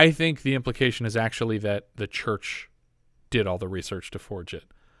 Well, I think the implication is actually that the church did all the research to forge it.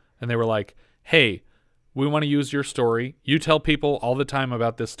 And they were like, hey, we want to use your story. You tell people all the time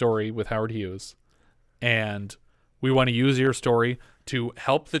about this story with Howard Hughes. And we want to use your story to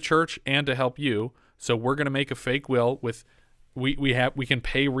help the church and to help you. So we're going to make a fake will with... We can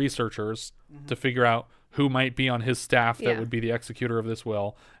pay researchers to figure out who might be on his staff that would be the executor of this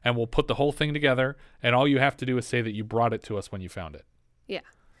will, and we'll put the whole thing together, and all you have to do is say that you brought it to us when you found it. Yeah.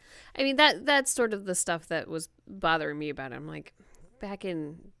 I mean, that's sort of the stuff that was bothering me about it. I'm like, back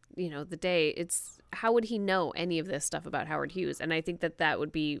in, the day, it's how would he know any of this stuff about Howard Hughes? And I think that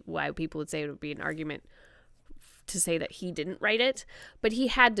would be why people would say it would be an argument to say that he didn't write it, but he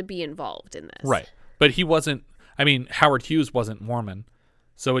had to be involved in this. Right. But he wasn't... I mean, Howard Hughes wasn't Mormon,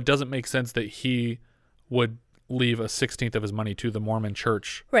 so it doesn't make sense that he would leave a 16th of his money to the Mormon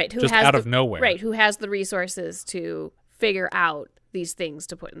church out of nowhere. Right, who has the resources to figure out these things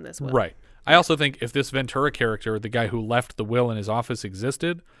to put in this will. Right. I also think if this Ventura character, the guy who left the will in his office,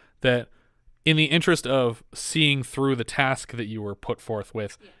 existed, that in the interest of seeing through the task that you were put forth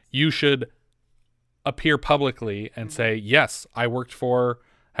with, you should appear publicly and say, yes, I worked for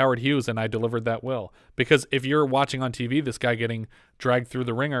Howard Hughes and I delivered that will. Because if you're watching on TV this guy getting dragged through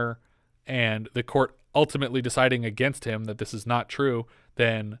the ringer and the court ultimately deciding against him that this is not true,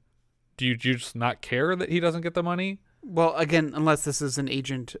 then do you just not care that he doesn't get the money? Well, again, unless this is an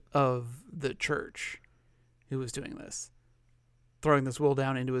agent of the church who was doing this, throwing this will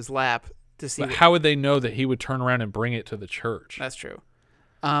down into his lap to see. But how would they know that he would turn around and bring it to the church? That's true.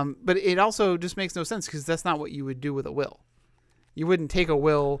 But it also just makes no sense because that's not what you would do with a will. You wouldn't take a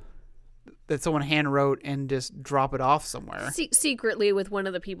will that someone hand wrote and just drop it off somewhere. Secretly with one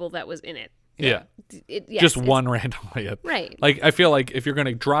of the people that was in it. Yeah. Just one randomly. Right. Like, I feel like if you're going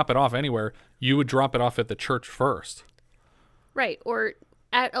to drop it off anywhere, you would drop it off at the church first. Right. Or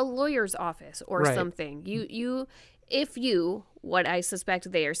at a lawyer's office or something. If what I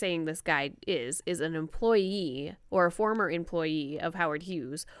suspect they are saying this guy is an employee or a former employee of Howard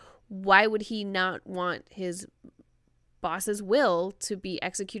Hughes, why would he not want his boss's will to be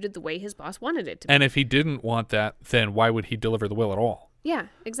executed the way his boss wanted it to be? And if he didn't want that, then why would he deliver the will at all? Yeah,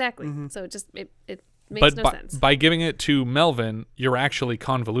 exactly. Mm-hmm. So it makes no sense. By giving it to Melvin, you're actually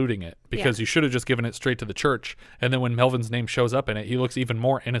convoluting it because you should have just given it straight to the church. And then when Melvin's name shows up in it, he looks even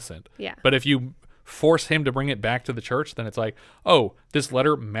more innocent. Yeah. But if you force him to bring it back to the church, then it's like, oh, this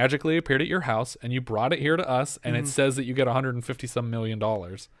letter magically appeared at your house and you brought it here to us and it says that you get $150-some million.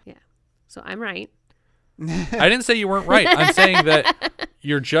 Yeah. So I'm right. I didn't say you weren't right. I'm saying that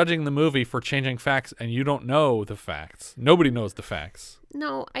you're judging the movie for changing facts and you don't know the facts. Nobody knows the facts.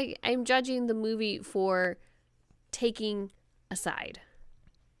 No, I'm judging the movie for taking a side.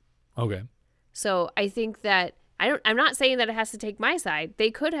 Okay. So I think that I'm not saying that it has to take my side. They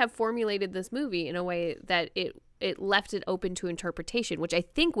could have formulated this movie in a way that it left it open to interpretation, which I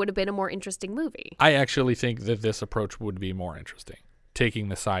think would have been a more interesting movie. I actually think that this approach would be more interesting, taking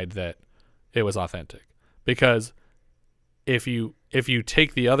the side that it was authentic. Because if you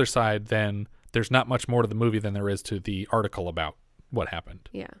take the other side, then there's not much more to the movie than there is to the article about what happened.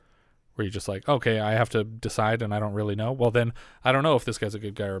 Yeah. where you're just like, okay, I have to decide and I don't really know. Well, then I don't know if this guy's a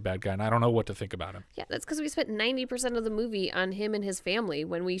good guy or a bad guy, and I don't know what to think about him. Yeah, that's because we spent 90% of the movie on him and his family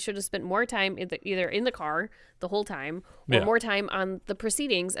when we should have spent more time either in the car the whole time or more time on the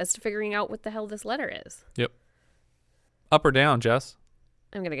proceedings as to figuring out what the hell this letter is. Yep. Up or down, Jess?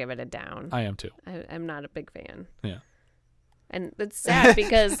 I'm going to give it a down. I am too. I'm not a big fan. Yeah. And it's sad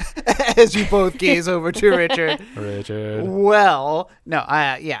because as you both gaze over to Richard. Richard. Well, no,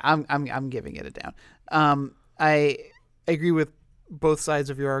 I'm giving it a down. I agree with both sides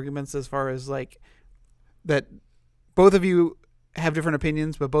of your arguments as far as like that both of you have different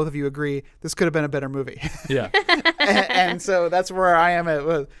opinions, but both of you agree this could have been a better movie. Yeah. and so that's where I am at.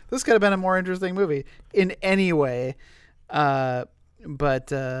 Well, this could have been a more interesting movie in any way.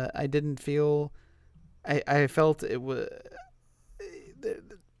 But I didn't feel I felt it was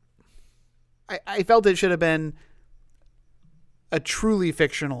I felt it should have been a truly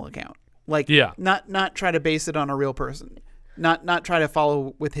fictional account. Like, not try to base it on a real person. Not try to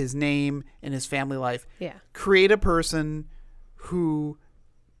follow with his name and his family life. Yeah. Create a person who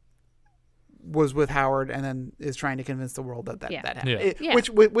was with Howard and then is trying to convince the world that happened. Yeah.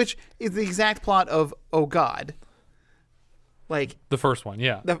 Which is the exact plot of Oh God. Like the first one,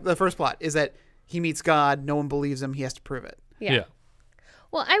 yeah. The first plot is that he meets God, no one believes him, he has to prove it. Yeah.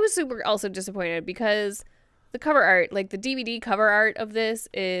 Well, I was super also disappointed because the cover art, like the DVD cover art of this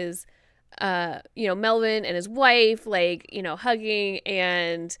is, Melvin and his wife, like, hugging,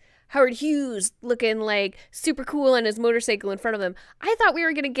 and Howard Hughes looking like super cool on his motorcycle in front of them. I thought we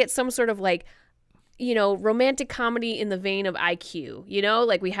were going to get some sort of like, romantic comedy in the vein of IQ,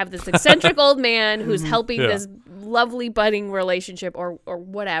 like we have this eccentric old man who's helping this lovely budding relationship or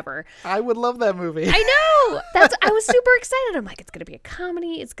whatever. I would love that movie. I know. I was super excited. I'm like, it's going to be a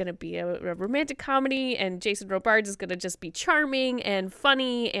comedy. It's going to be a romantic comedy. And Jason Robards is going to just be charming and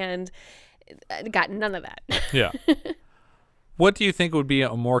funny, and I got none of that. Yeah. What do you think would be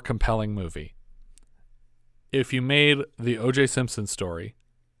a more compelling movie? If you made the O.J. Simpson story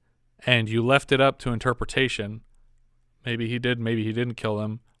and you left it up to interpretation, maybe he did, maybe he didn't kill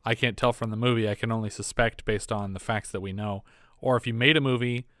him. I can't tell from the movie. I can only suspect based on the facts that we know. Or if you made a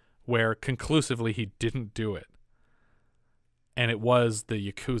movie where conclusively he didn't do it, and it was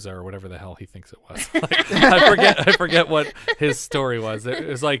the Yakuza or whatever the hell he thinks it was. Like, I forget what his story was. It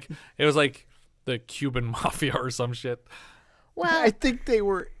was like the Cuban mafia or some shit. Well, I think they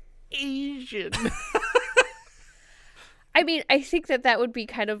were Asian. I mean, I think that would be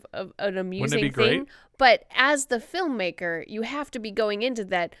kind of an amusing thing. But as the filmmaker, you have to be going into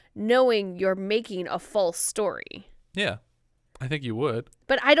that knowing you're making a false story. Yeah, I think you would.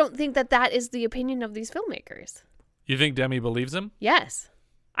 But I don't think that is the opinion of these filmmakers. You think Demme believes him? Yes.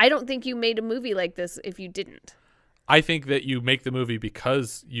 I don't think you made a movie like this if you didn't. I think that you make the movie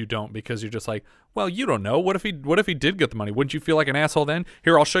because you don't, because you're just like, well, you don't know. What if he did get the money? Wouldn't you feel like an asshole then?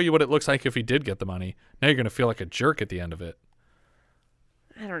 Here, I'll show you what it looks like if he did get the money. Now you're going to feel like a jerk at the end of it.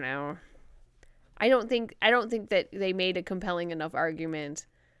 I don't know. I don't think that they made a compelling enough argument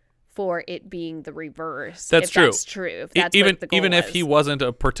for it being the reverse. That's true. That's true. If that's even what the goal even if was. he wasn't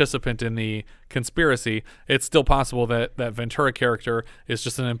a participant in the conspiracy, it's still possible that Ventura character is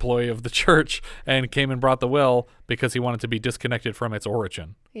just an employee of the church and came and brought the will because he wanted to be disconnected from its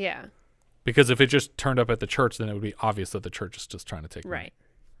origin. Yeah. Because if it just turned up at the church, then it would be obvious that the church is just trying to take money. Right.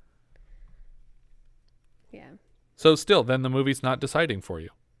 Yeah. So still, then the movie's not deciding for you.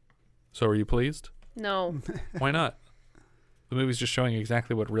 So are you pleased? No. Why not? The movie's just showing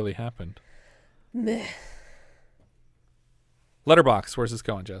exactly what really happened. Meh. Letterboxd, where's this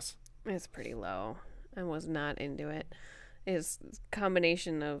going, Jess? It's pretty low. I was not into it. It's a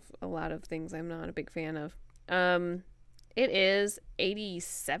combination of a lot of things I'm not a big fan of. It is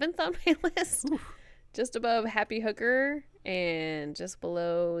 87th on my list. Oof. Just above Happy Hooker and just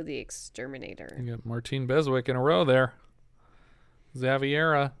below The Exterminator. You got Martine Beswick in a row there.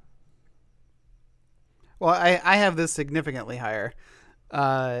 Xaviera. Well, I have this significantly higher.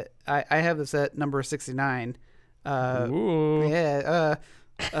 I have this at number 69. Ooh. Yeah.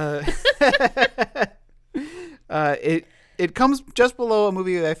 It comes just below a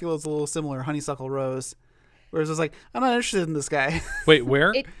movie that I feel is a little similar, Honeysuckle Rose. Whereas it's like, I'm not interested in this guy. Wait,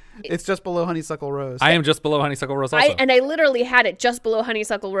 where? It's just below Honeysuckle Rose. I am just below Honeysuckle Rose also. I literally had it just below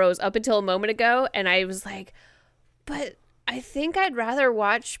Honeysuckle Rose up until a moment ago, and I was like, but I think I'd rather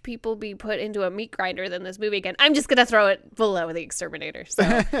watch people be put into a meat grinder than this movie again. I'm just going to throw it below The Exterminator. So.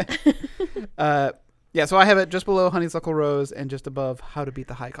 Yeah, so I have it just below Honeysuckle Rose and just above How to Beat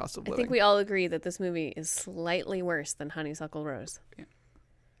the High Cost of Living. I think we all agree that this movie is slightly worse than Honeysuckle Rose. Yeah.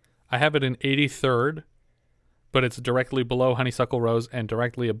 I have it in 83rd but it's directly below Honeysuckle Rose and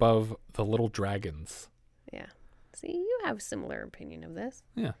directly above the Little Dragons. Yeah. See, you have a similar opinion of this.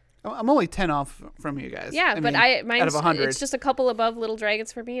 Yeah. I'm only 10 off from you guys. Yeah, but mine's, out of 100. It's just a couple above Little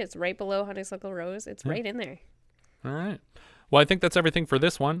Dragons for me. It's right below Honeysuckle Rose. It's right in there. All right. Well, I think that's everything for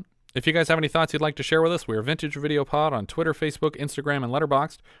this one. If you guys have any thoughts you'd like to share with us, we are Vintage Video Pod on Twitter, Facebook, Instagram, and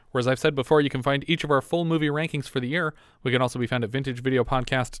Letterboxd, where, as I've said before, you can find each of our full movie rankings for the year. We can also be found at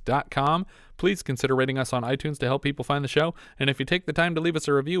vintagevideopodcast.com. Please consider rating us on iTunes to help people find the show, and if you take the time to leave us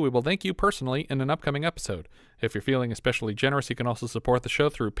a review, we will thank you personally in an upcoming episode. If you're feeling especially generous, you can also support the show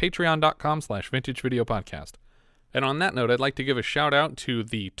through patreon.com/vintagevideopodcast. And on that note, I'd like to give a shout out to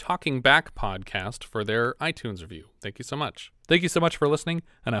the Talking Back podcast for their iTunes review. Thank you so much. Thank you so much for listening,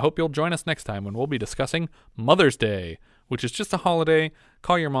 and I hope you'll join us next time when we'll be discussing Mother's Day, which is just a holiday.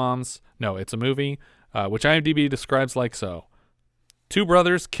 Call your moms. No, it's a movie, which IMDb describes like so. 2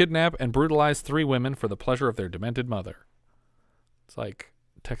 brothers kidnap and brutalize 3 women for the pleasure of their demented mother. It's like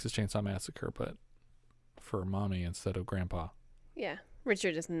Texas Chainsaw Massacre, but for mommy instead of grandpa. Yeah,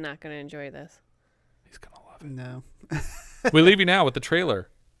 Richard is not going to enjoy this. He's going to love it. No. We leave you now with the trailer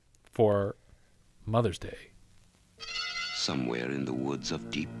for Mother's Day. Somewhere in the woods of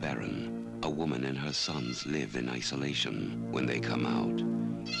Deep Barren, a woman and her sons live in isolation. When they come out,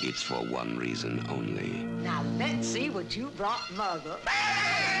 it's for one reason only. Now let's see what you brought, Mother.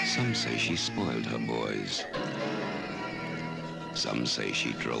 Some say she spoiled her boys. Some say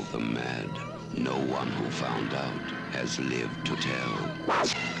she drove them mad. No one who found out has lived to tell.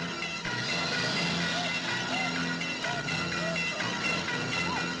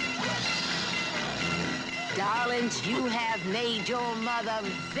 Darlings, you have made your mother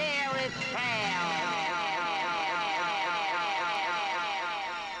very proud.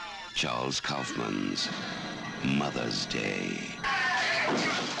 Charles Kaufman's Mother's Day.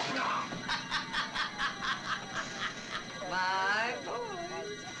 My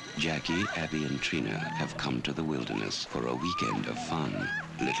boys. Jackie, Abby, and Trina have come to the wilderness for a weekend of fun.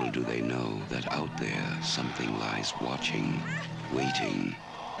 Little do they know that out there something lies watching, waiting.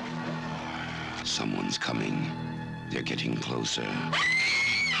 Someone's coming. They're getting closer.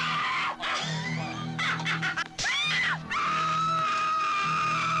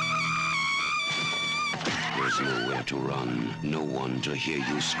 There's nowhere to run, no one to hear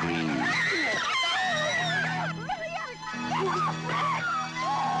you scream.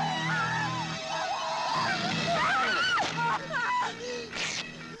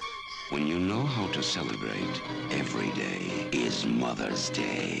 When you know how to celebrate, every day is Mother's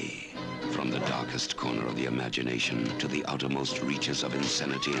Day. From the darkest corner of the imagination to the outermost reaches of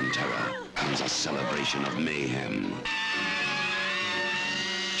insanity and terror comes a celebration of mayhem.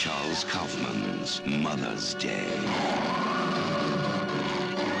 Charles Kaufman's Mother's Day.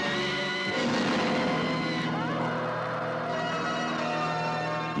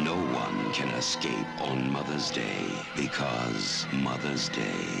 No one can escape on Mother's Day because Mother's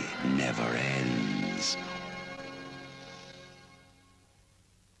Day never ends.